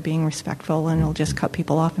each other, being respectful, and he'll just cut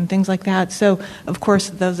people off and things like that. So, of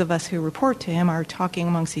course, those of us who report to him are talking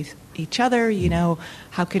amongst each other,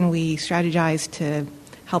 how can we strategize to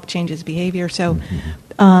help change his behavior? So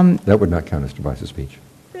that would not count as divisive speech.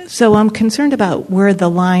 So I'm concerned about where the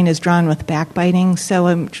line is drawn with backbiting. So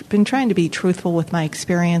I've been trying to be truthful with my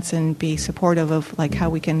experience and be supportive of how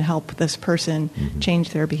we can help this person change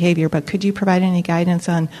their behavior. But could you provide any guidance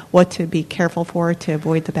on what to be careful for to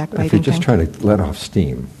avoid the backbiting? If you're just trying to let off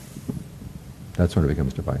steam, that's when it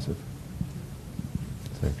becomes divisive.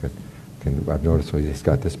 So I've noticed he's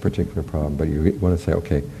got this particular problem, but you want to say,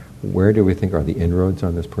 okay, where do we think are the inroads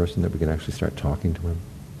on this person that we can actually start talking to him?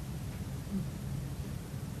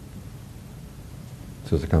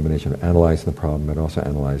 So it's a combination of analyzing the problem but also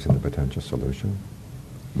analyzing the potential solution.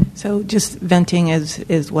 So just venting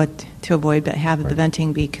is what to avoid, but have the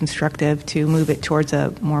venting be constructive to move it towards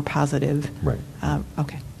a more positive. Right.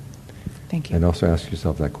 Okay. Thank you. And also ask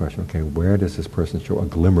yourself that question, okay, where does this person show a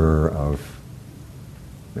glimmer of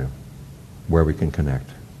where we can connect?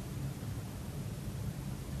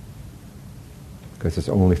 Because it's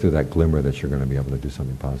only through that glimmer that you're going to be able to do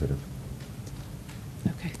something positive.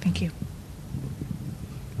 Okay, thank you.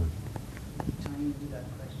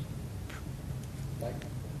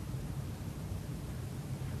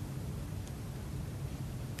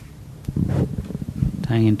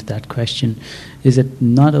 Tying into that question, is it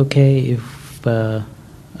not okay if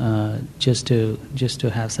just to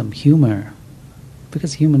have some humor?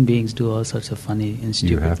 Because human beings do all sorts of funny and stupid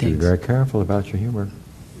things. You have to be very careful about your humor.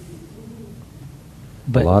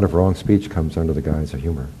 But a lot of wrong speech comes under the guise of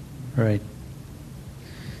humor. Right.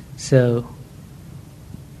 So,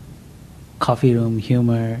 coffee room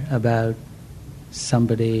humor about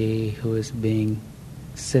somebody who is being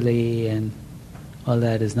silly and all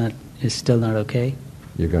that is still not okay.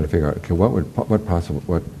 You've got to figure out, okay,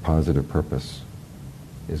 what positive purpose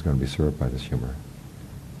is going to be served by this humor?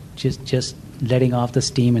 Just letting off the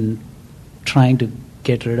steam and trying to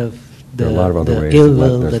get rid of the there are a lot of other ways. ill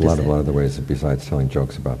will. There's a lot of other ways besides telling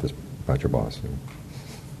jokes about your boss.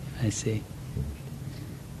 I see.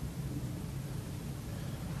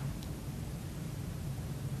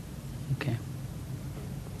 Okay.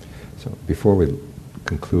 So before we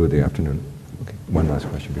conclude the afternoon, okay, one last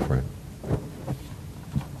question before I.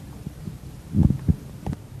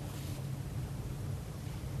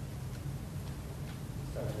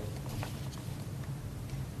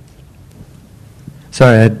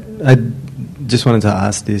 Sorry, I just wanted to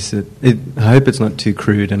ask this. I hope it's not too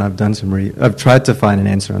crude, and I've done I've tried to find an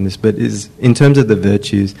answer on this. But in terms of the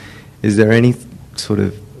virtues, is there any sort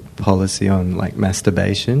of policy on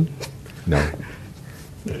masturbation? No.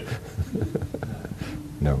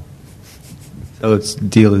 No. So it's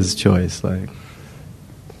dealer's choice,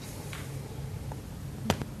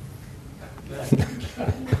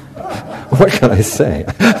 What can I say?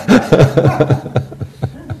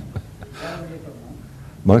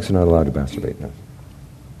 Monks are not allowed to masturbate now.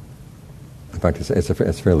 In fact, it's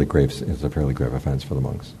a fairly grave offense for the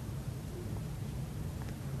monks.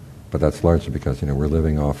 But that's largely because we're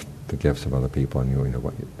living off the gifts of other people, and you know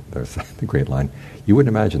what? There's the great line. You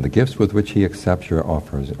wouldn't imagine the gifts with which he accepts your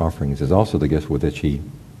offerings is also the gifts with which he.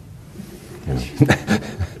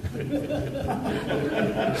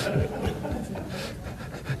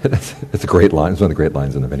 It's a great line. It's one of the great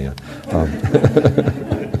lines in the Vinaya.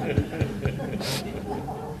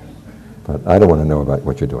 But I don't want to know about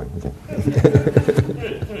what you're doing.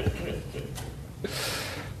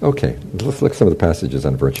 Okay, let's look at some of the passages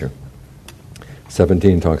on virtue.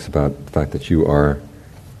 17 talks about the fact that you are.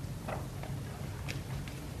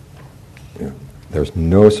 There's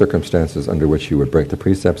no circumstances under which you would break the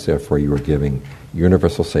precepts, therefore you are giving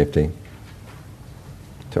universal safety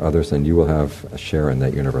to others, and you will have a share in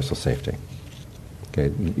that universal safety.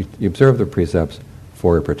 Okay, you observe the precepts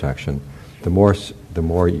for your protection. The more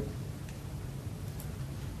you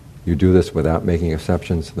do this without making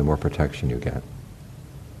exceptions, the more protection you get.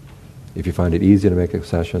 If you find it easy to make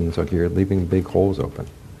exceptions, okay, you're leaving big holes open.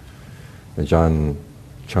 And Ajaan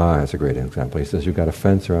Chah has a great example. He says, you've got a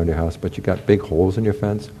fence around your house, but you've got big holes in your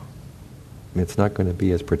fence. It's not going to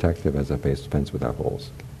be as protective as a fence without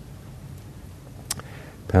holes.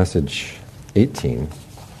 Passage 18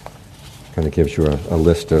 kind of gives you a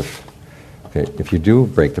list of, okay, if you do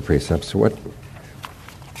break the precepts,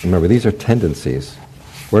 remember, these are tendencies.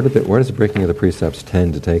 Where does the breaking of the precepts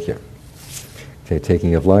tend to take you? Okay,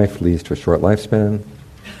 taking of life leads to a short lifespan.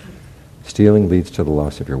 Stealing leads to the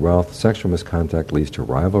loss of your wealth. Sexual misconduct leads to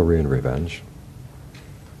rivalry and revenge.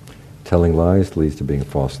 Telling lies leads to being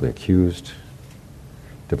falsely accused.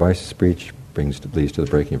 Divisive speech leads to the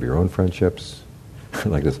breaking of your own friendships.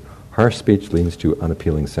 Like this, harsh speech leads to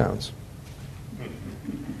unappealing sounds.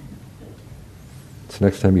 So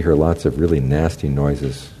next time you hear lots of really nasty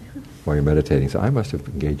noises while you're meditating, say, I must have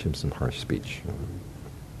engaged in some harsh speech.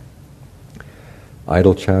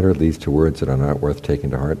 Idle chatter leads to words that are not worth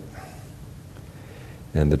taking to heart.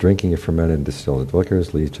 And the drinking of fermented and distilled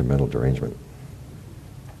liquors leads to mental derangement.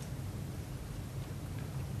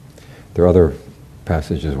 There are other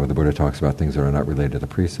passages where the Buddha talks about things that are not related to the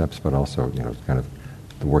precepts, but also, kind of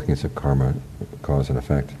the workings of karma, cause and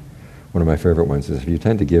effect. One of my favorite ones is, if you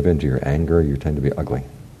tend to give in to your anger, you tend to be ugly.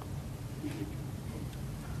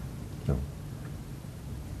 No.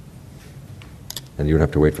 And you would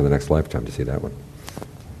have to wait for the next lifetime to see that one.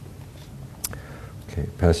 Okay,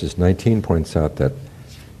 passage 19 points out that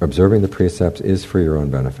observing the precepts is for your own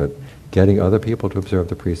benefit. Getting other people to observe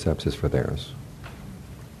the precepts is for theirs.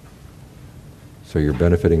 So you're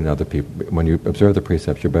benefiting other people. When you observe the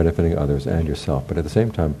precepts, you're benefiting others and yourself. But at the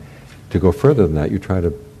same time, to go further than that, you try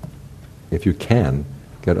to, if you can,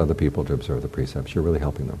 get other people to observe the precepts. You're really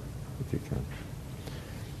helping them, if you can.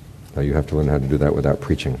 Now you have to learn how to do that without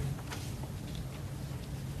preaching.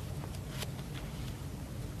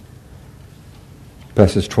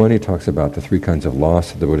 Passage 20 talks about the three kinds of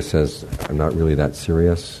loss. The Buddha says, I'm not really that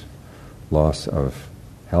serious. Loss of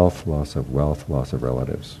health, loss of wealth, loss of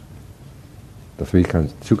relatives. The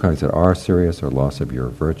two kinds that are serious are loss of your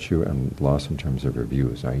virtue and loss in terms of your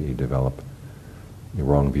views, i.e. you develop a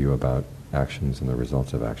wrong view about actions and the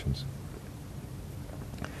results of actions.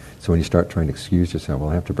 So when you start trying to excuse yourself, well,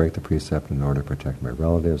 I have to break the precept in order to protect my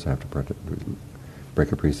relatives, I have to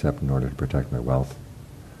break a precept in order to protect my wealth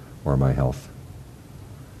or my health.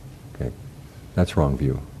 Okay, that's wrong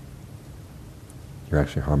view. You're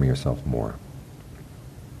actually harming yourself more.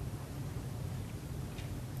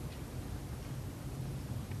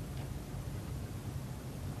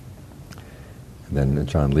 And then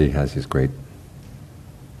John Lee has these great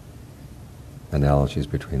analogies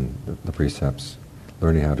between the precepts.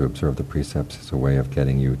 Learning how to observe the precepts is a way of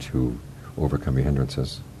getting you to overcome your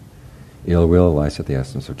hindrances. Ill will lies at the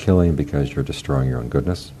essence of killing because you're destroying your own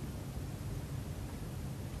goodness.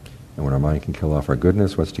 And when our mind can kill off our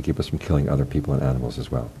goodness, what's to keep us from killing other people and animals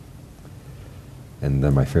as well? And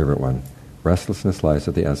then my favorite one, restlessness lies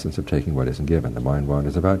at the essence of taking what isn't given. The mind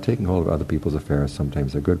wanders about taking hold of other people's affairs.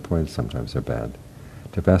 Sometimes they're good points, sometimes they're bad.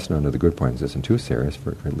 To fasten onto the good points isn't too serious,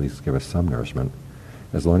 for it could at least give us some nourishment.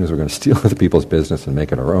 As long as we're going to steal other people's business and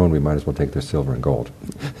make it our own, we might as well take their silver and gold.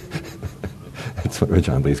 That's one of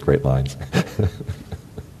John Lee's great lines.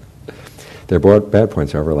 Their bad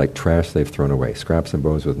points, however, are like trash they've thrown away, scraps and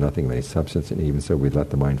bones with nothing of any substance, and even so we let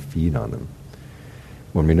the mind feed on them.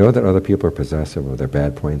 When we know that other people are possessive of their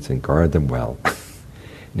bad points and guard them well, and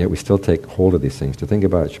yet we still take hold of these things, to think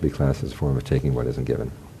about it should be classed as a form of taking what isn't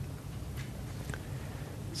given.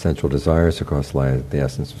 Sensual desires, of course, lie at the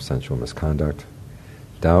essence of sensual misconduct.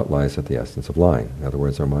 Doubt lies at the essence of lying. In other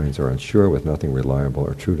words, our minds are unsure with nothing reliable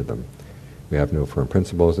or true to them. We have no firm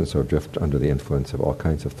principles and so drift under the influence of all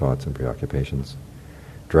kinds of thoughts and preoccupations.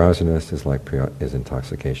 Drowsiness is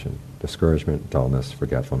intoxication. Discouragement, dullness,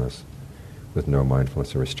 forgetfulness, with no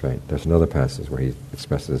mindfulness or restraint. There's another passage where he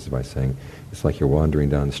expresses this by saying, it's like you're wandering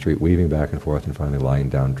down the street, weaving back and forth, and finally lying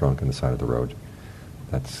down drunk on the side of the road.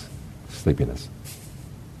 That's sleepiness.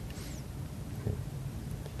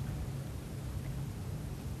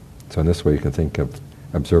 So in this way you can think of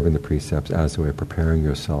observing the precepts as a way of preparing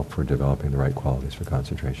yourself for developing the right qualities for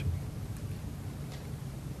concentration.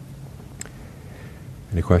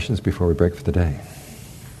 Any questions before we break for the day?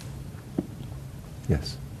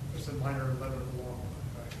 Yes? Just a minor letter of the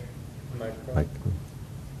law.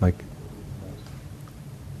 Mike?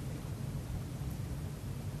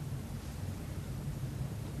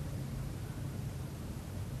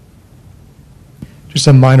 Just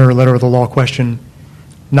a minor letter of the law question.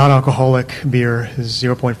 Non-alcoholic beer is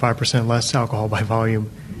 0.5% less alcohol by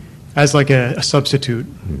volume. As like a substitute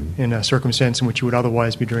in a circumstance in which you would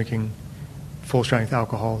otherwise be drinking full-strength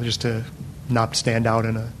alcohol, just to not stand out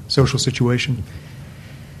in a social situation.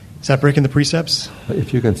 Is that breaking the precepts?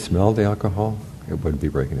 If you can smell the alcohol, it would be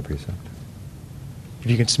breaking the precept. If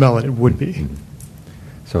you can smell it, it would be.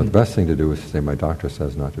 So the best thing to do is to say, my doctor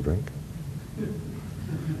says not to drink.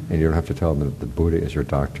 And you don't have to tell them that the Buddha is your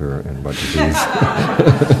doctor and what disease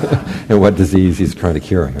and what disease he's trying to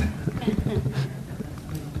cure him.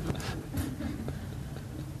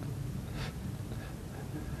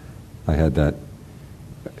 I had that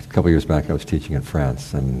a couple years back. I was teaching in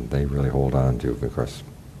France, and they really hold on to, of course,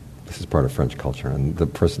 this is part of French culture. And the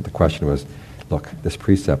question was, look, this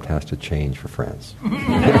precept has to change for France.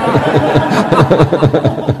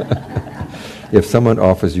 If someone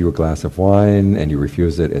offers you a glass of wine and you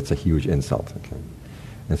refuse it, it's a huge insult. Okay?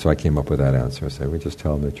 And so I came up with that answer. I said, we just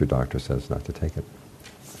tell them that your doctor says not to take it.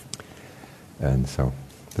 And so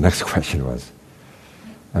the next question was,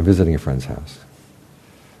 I'm visiting a friend's house.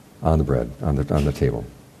 On the bread, on the table.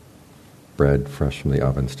 Bread fresh from the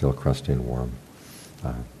oven, still crusty and warm.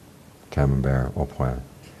 Camembert au point.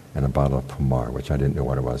 And a bottle of Pomard, which I didn't know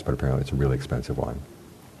what it was, but apparently it's a really expensive wine.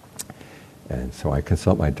 And so I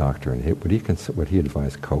consult my doctor, and would he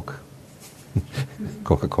advise Coke?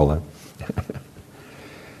 Coca-Cola?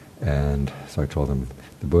 And so I told him,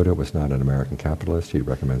 the Buddha was not an American capitalist, he'd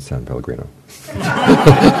recommend San Pellegrino.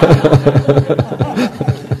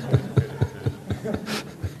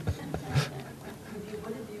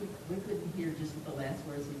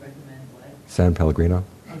 San Pellegrino?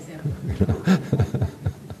 Oh, San Pellegrino.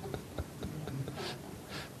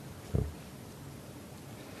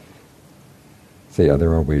 So yeah,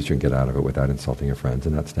 there are ways you can get out of it without insulting your friends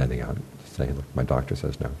and not standing out. Just say, look, my doctor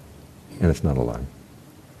says no. And it's not a lie.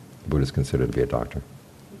 The Buddha is considered to be a doctor.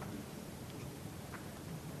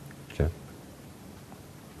 Jeff?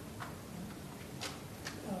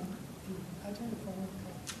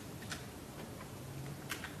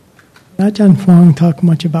 Ajahn Fuang talk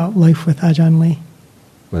much about life with Ajahn Lee?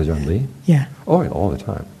 With Ajahn Lee? Yeah. Oh, all the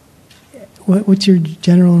time. What's your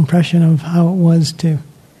general impression of how it was to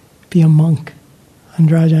be a monk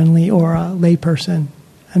under Ajahn Lee, or a lay person?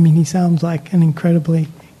 I mean, he sounds like an incredibly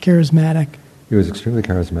charismatic. He was extremely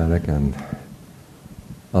charismatic, and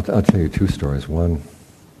I'll tell you two stories. One,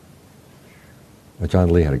 Ajahn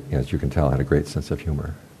Lee, as you can tell, had a great sense of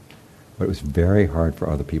humor. But it was very hard for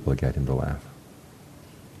other people to get him to laugh.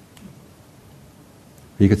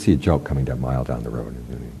 You could see a joke coming down a mile down the road.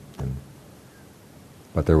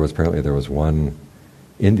 But there was one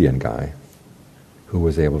Indian guy who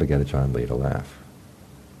was able to get Ajahn Lee to laugh.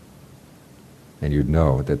 And you'd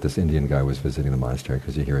know that this Indian guy was visiting the monastery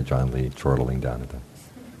because you hear Ajahn Lee chortling down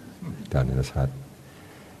in his hut.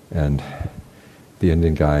 And the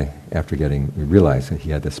Indian guy, after realized that he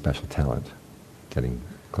had this special talent, getting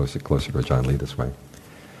closer to Ajahn Lee this way.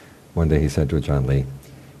 One day he said to Ajahn Lee,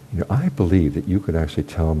 I believe that you could actually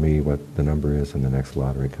tell me what the number is in the next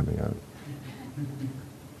lottery coming out.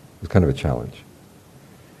 It was kind of a challenge.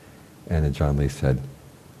 And Ajahn Lee said,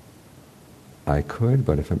 I could,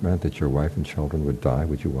 but if it meant that your wife and children would die,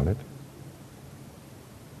 would you want it?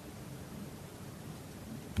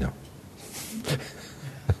 No.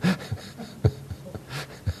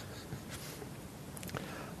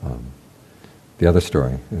 The other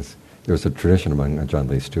story is, there was a tradition among Ajahn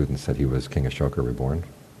Lee's students that he was King Ashoka reborn.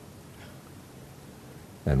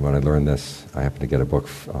 And when I learned this, I happened to get a book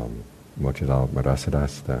from Motilal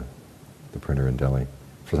Madhasidas, the printer in Delhi.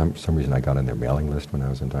 For some reason I got on their mailing list when I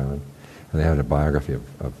was in Thailand. And they had a biography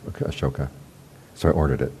of Ashoka. So I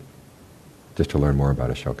ordered it, just to learn more about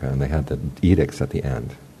Ashoka. And they had the edicts at the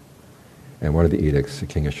end. And one of the edicts,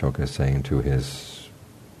 King Ashoka is saying to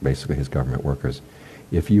basically his government workers,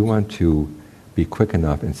 if you want to be quick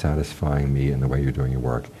enough in satisfying me in the way you're doing your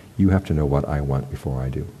work, You have to know what I want before I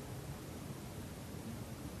do.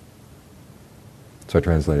 So I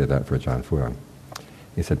translated that for Ajaan Fuang.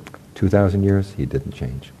 He said, 2,000 years, he didn't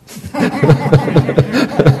change.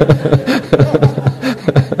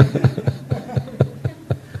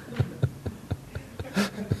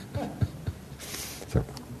 So,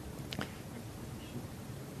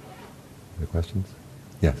 any questions?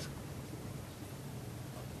 Yes.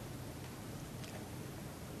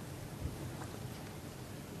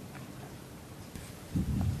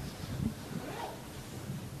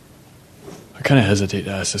 I kind of hesitate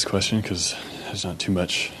to ask this question because there's not too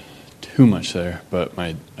much there. But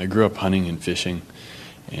I grew up hunting and fishing,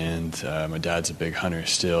 and my dad's a big hunter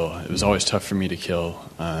still. It was always tough for me to kill,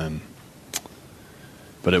 but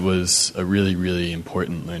it was a really, really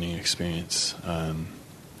important learning experience.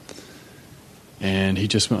 And he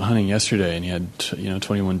just went hunting yesterday, and he had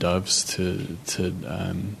 21 doves to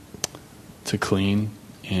clean,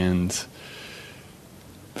 and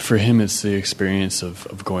for him, it's the experience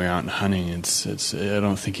of going out and hunting. It's I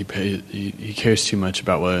don't think he cares too much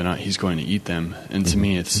about whether or not he's going to eat them. And to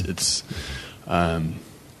me, it's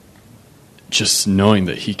just knowing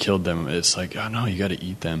that he killed them. It's like, oh no, you got to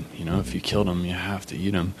eat them. If you killed them, you have to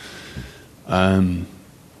eat them.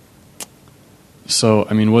 So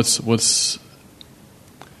I mean, what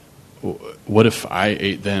if I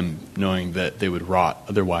ate them knowing that they would rot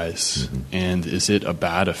otherwise? Mm-hmm. And is it a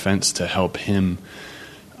bad offense to help him?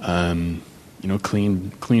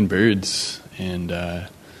 Clean birds and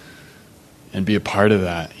be a part of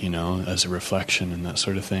that, as a reflection and that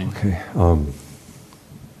sort of thing. Okay.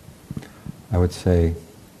 I would say,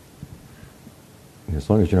 as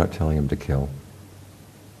long as you're not telling him to kill,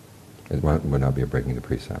 it would not be a breaking the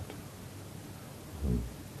precept.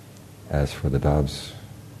 As for the doves,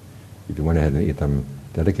 if you went ahead and eat them,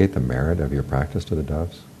 dedicate the merit of your practice to the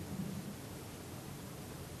doves.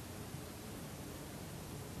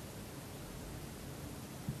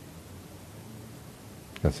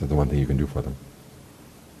 That's the one thing you can do for them.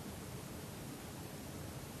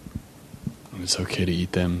 It's okay to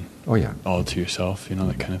eat them. Oh yeah, all to yourself,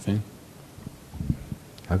 that kind of thing.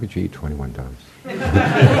 How could you eat 21 doves?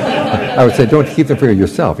 I would say don't keep them for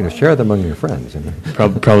yourself. Share them among your friends.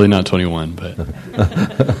 Probably not 21, but.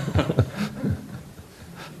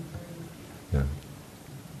 Yeah.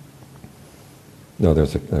 No,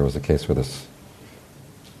 there was a case where this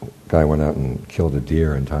guy went out and killed a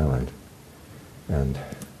deer in Thailand. And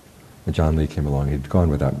John Lee came along. He'd gone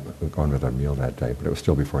without meal that day, but it was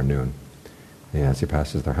still before noon. And as he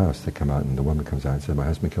passes their house, they come out, and the woman comes out and said, "My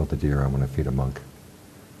husband killed the deer. I want to feed a monk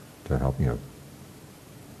to help,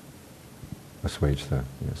 assuage the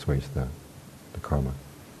karma."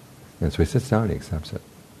 And so he sits down and he accepts it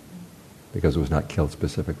because it was not killed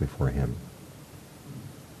specifically for him.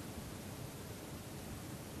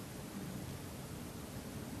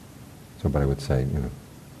 Somebody would say, I don't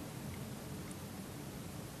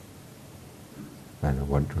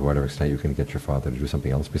know, to whatever extent you can get your father to do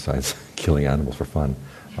something else besides killing animals for fun.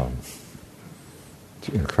 Try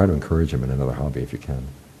to encourage him in another hobby if you can.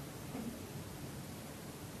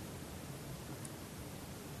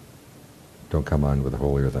 Don't come on with a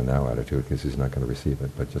holier-than-thou attitude because he's not going to receive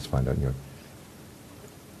it, but just find out, Yeah,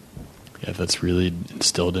 that's really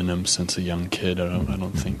instilled in him since a young kid. I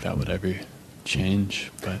don't think that would ever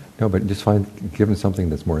change. But no, but just give him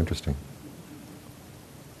something that's more interesting.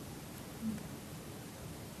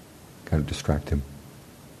 Kind of distract him.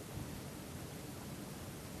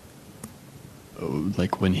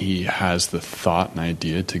 Like when he has the thought and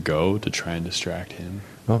idea to go, to try and distract him.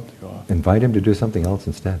 Well, invite him to do something else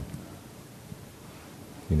instead.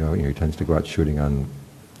 He tends to go out shooting on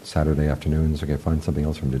Saturday afternoons. Okay, find something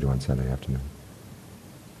else for him to do on Saturday afternoon.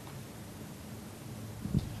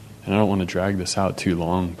 And I don't want to drag this out too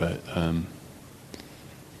long, but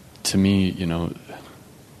to me,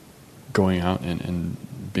 going out and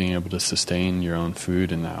being able to sustain your own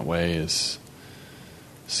food in that way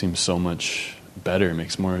seems so much better. It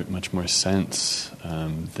makes much more sense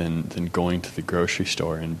than going to the grocery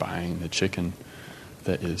store and buying the chicken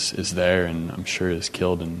that is there and I'm sure is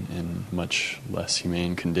killed in much less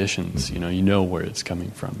humane conditions. You know where it's coming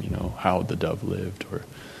from. You know how the dove lived, or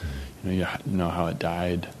you know how it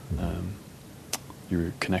died.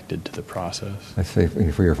 You're connected to the process. I say,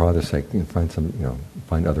 for your father's sake,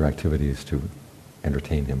 find other activities to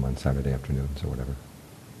entertain him on Saturday afternoons or whatever.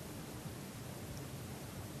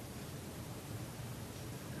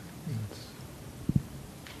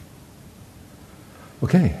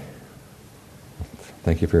 Okay.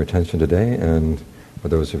 Thank you for your attention today, and for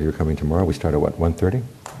those of you who are coming tomorrow, we start at what, 1:30?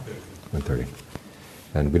 1:30.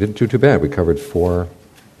 And we didn't do too bad. We covered four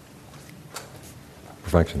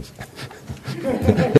imperfections.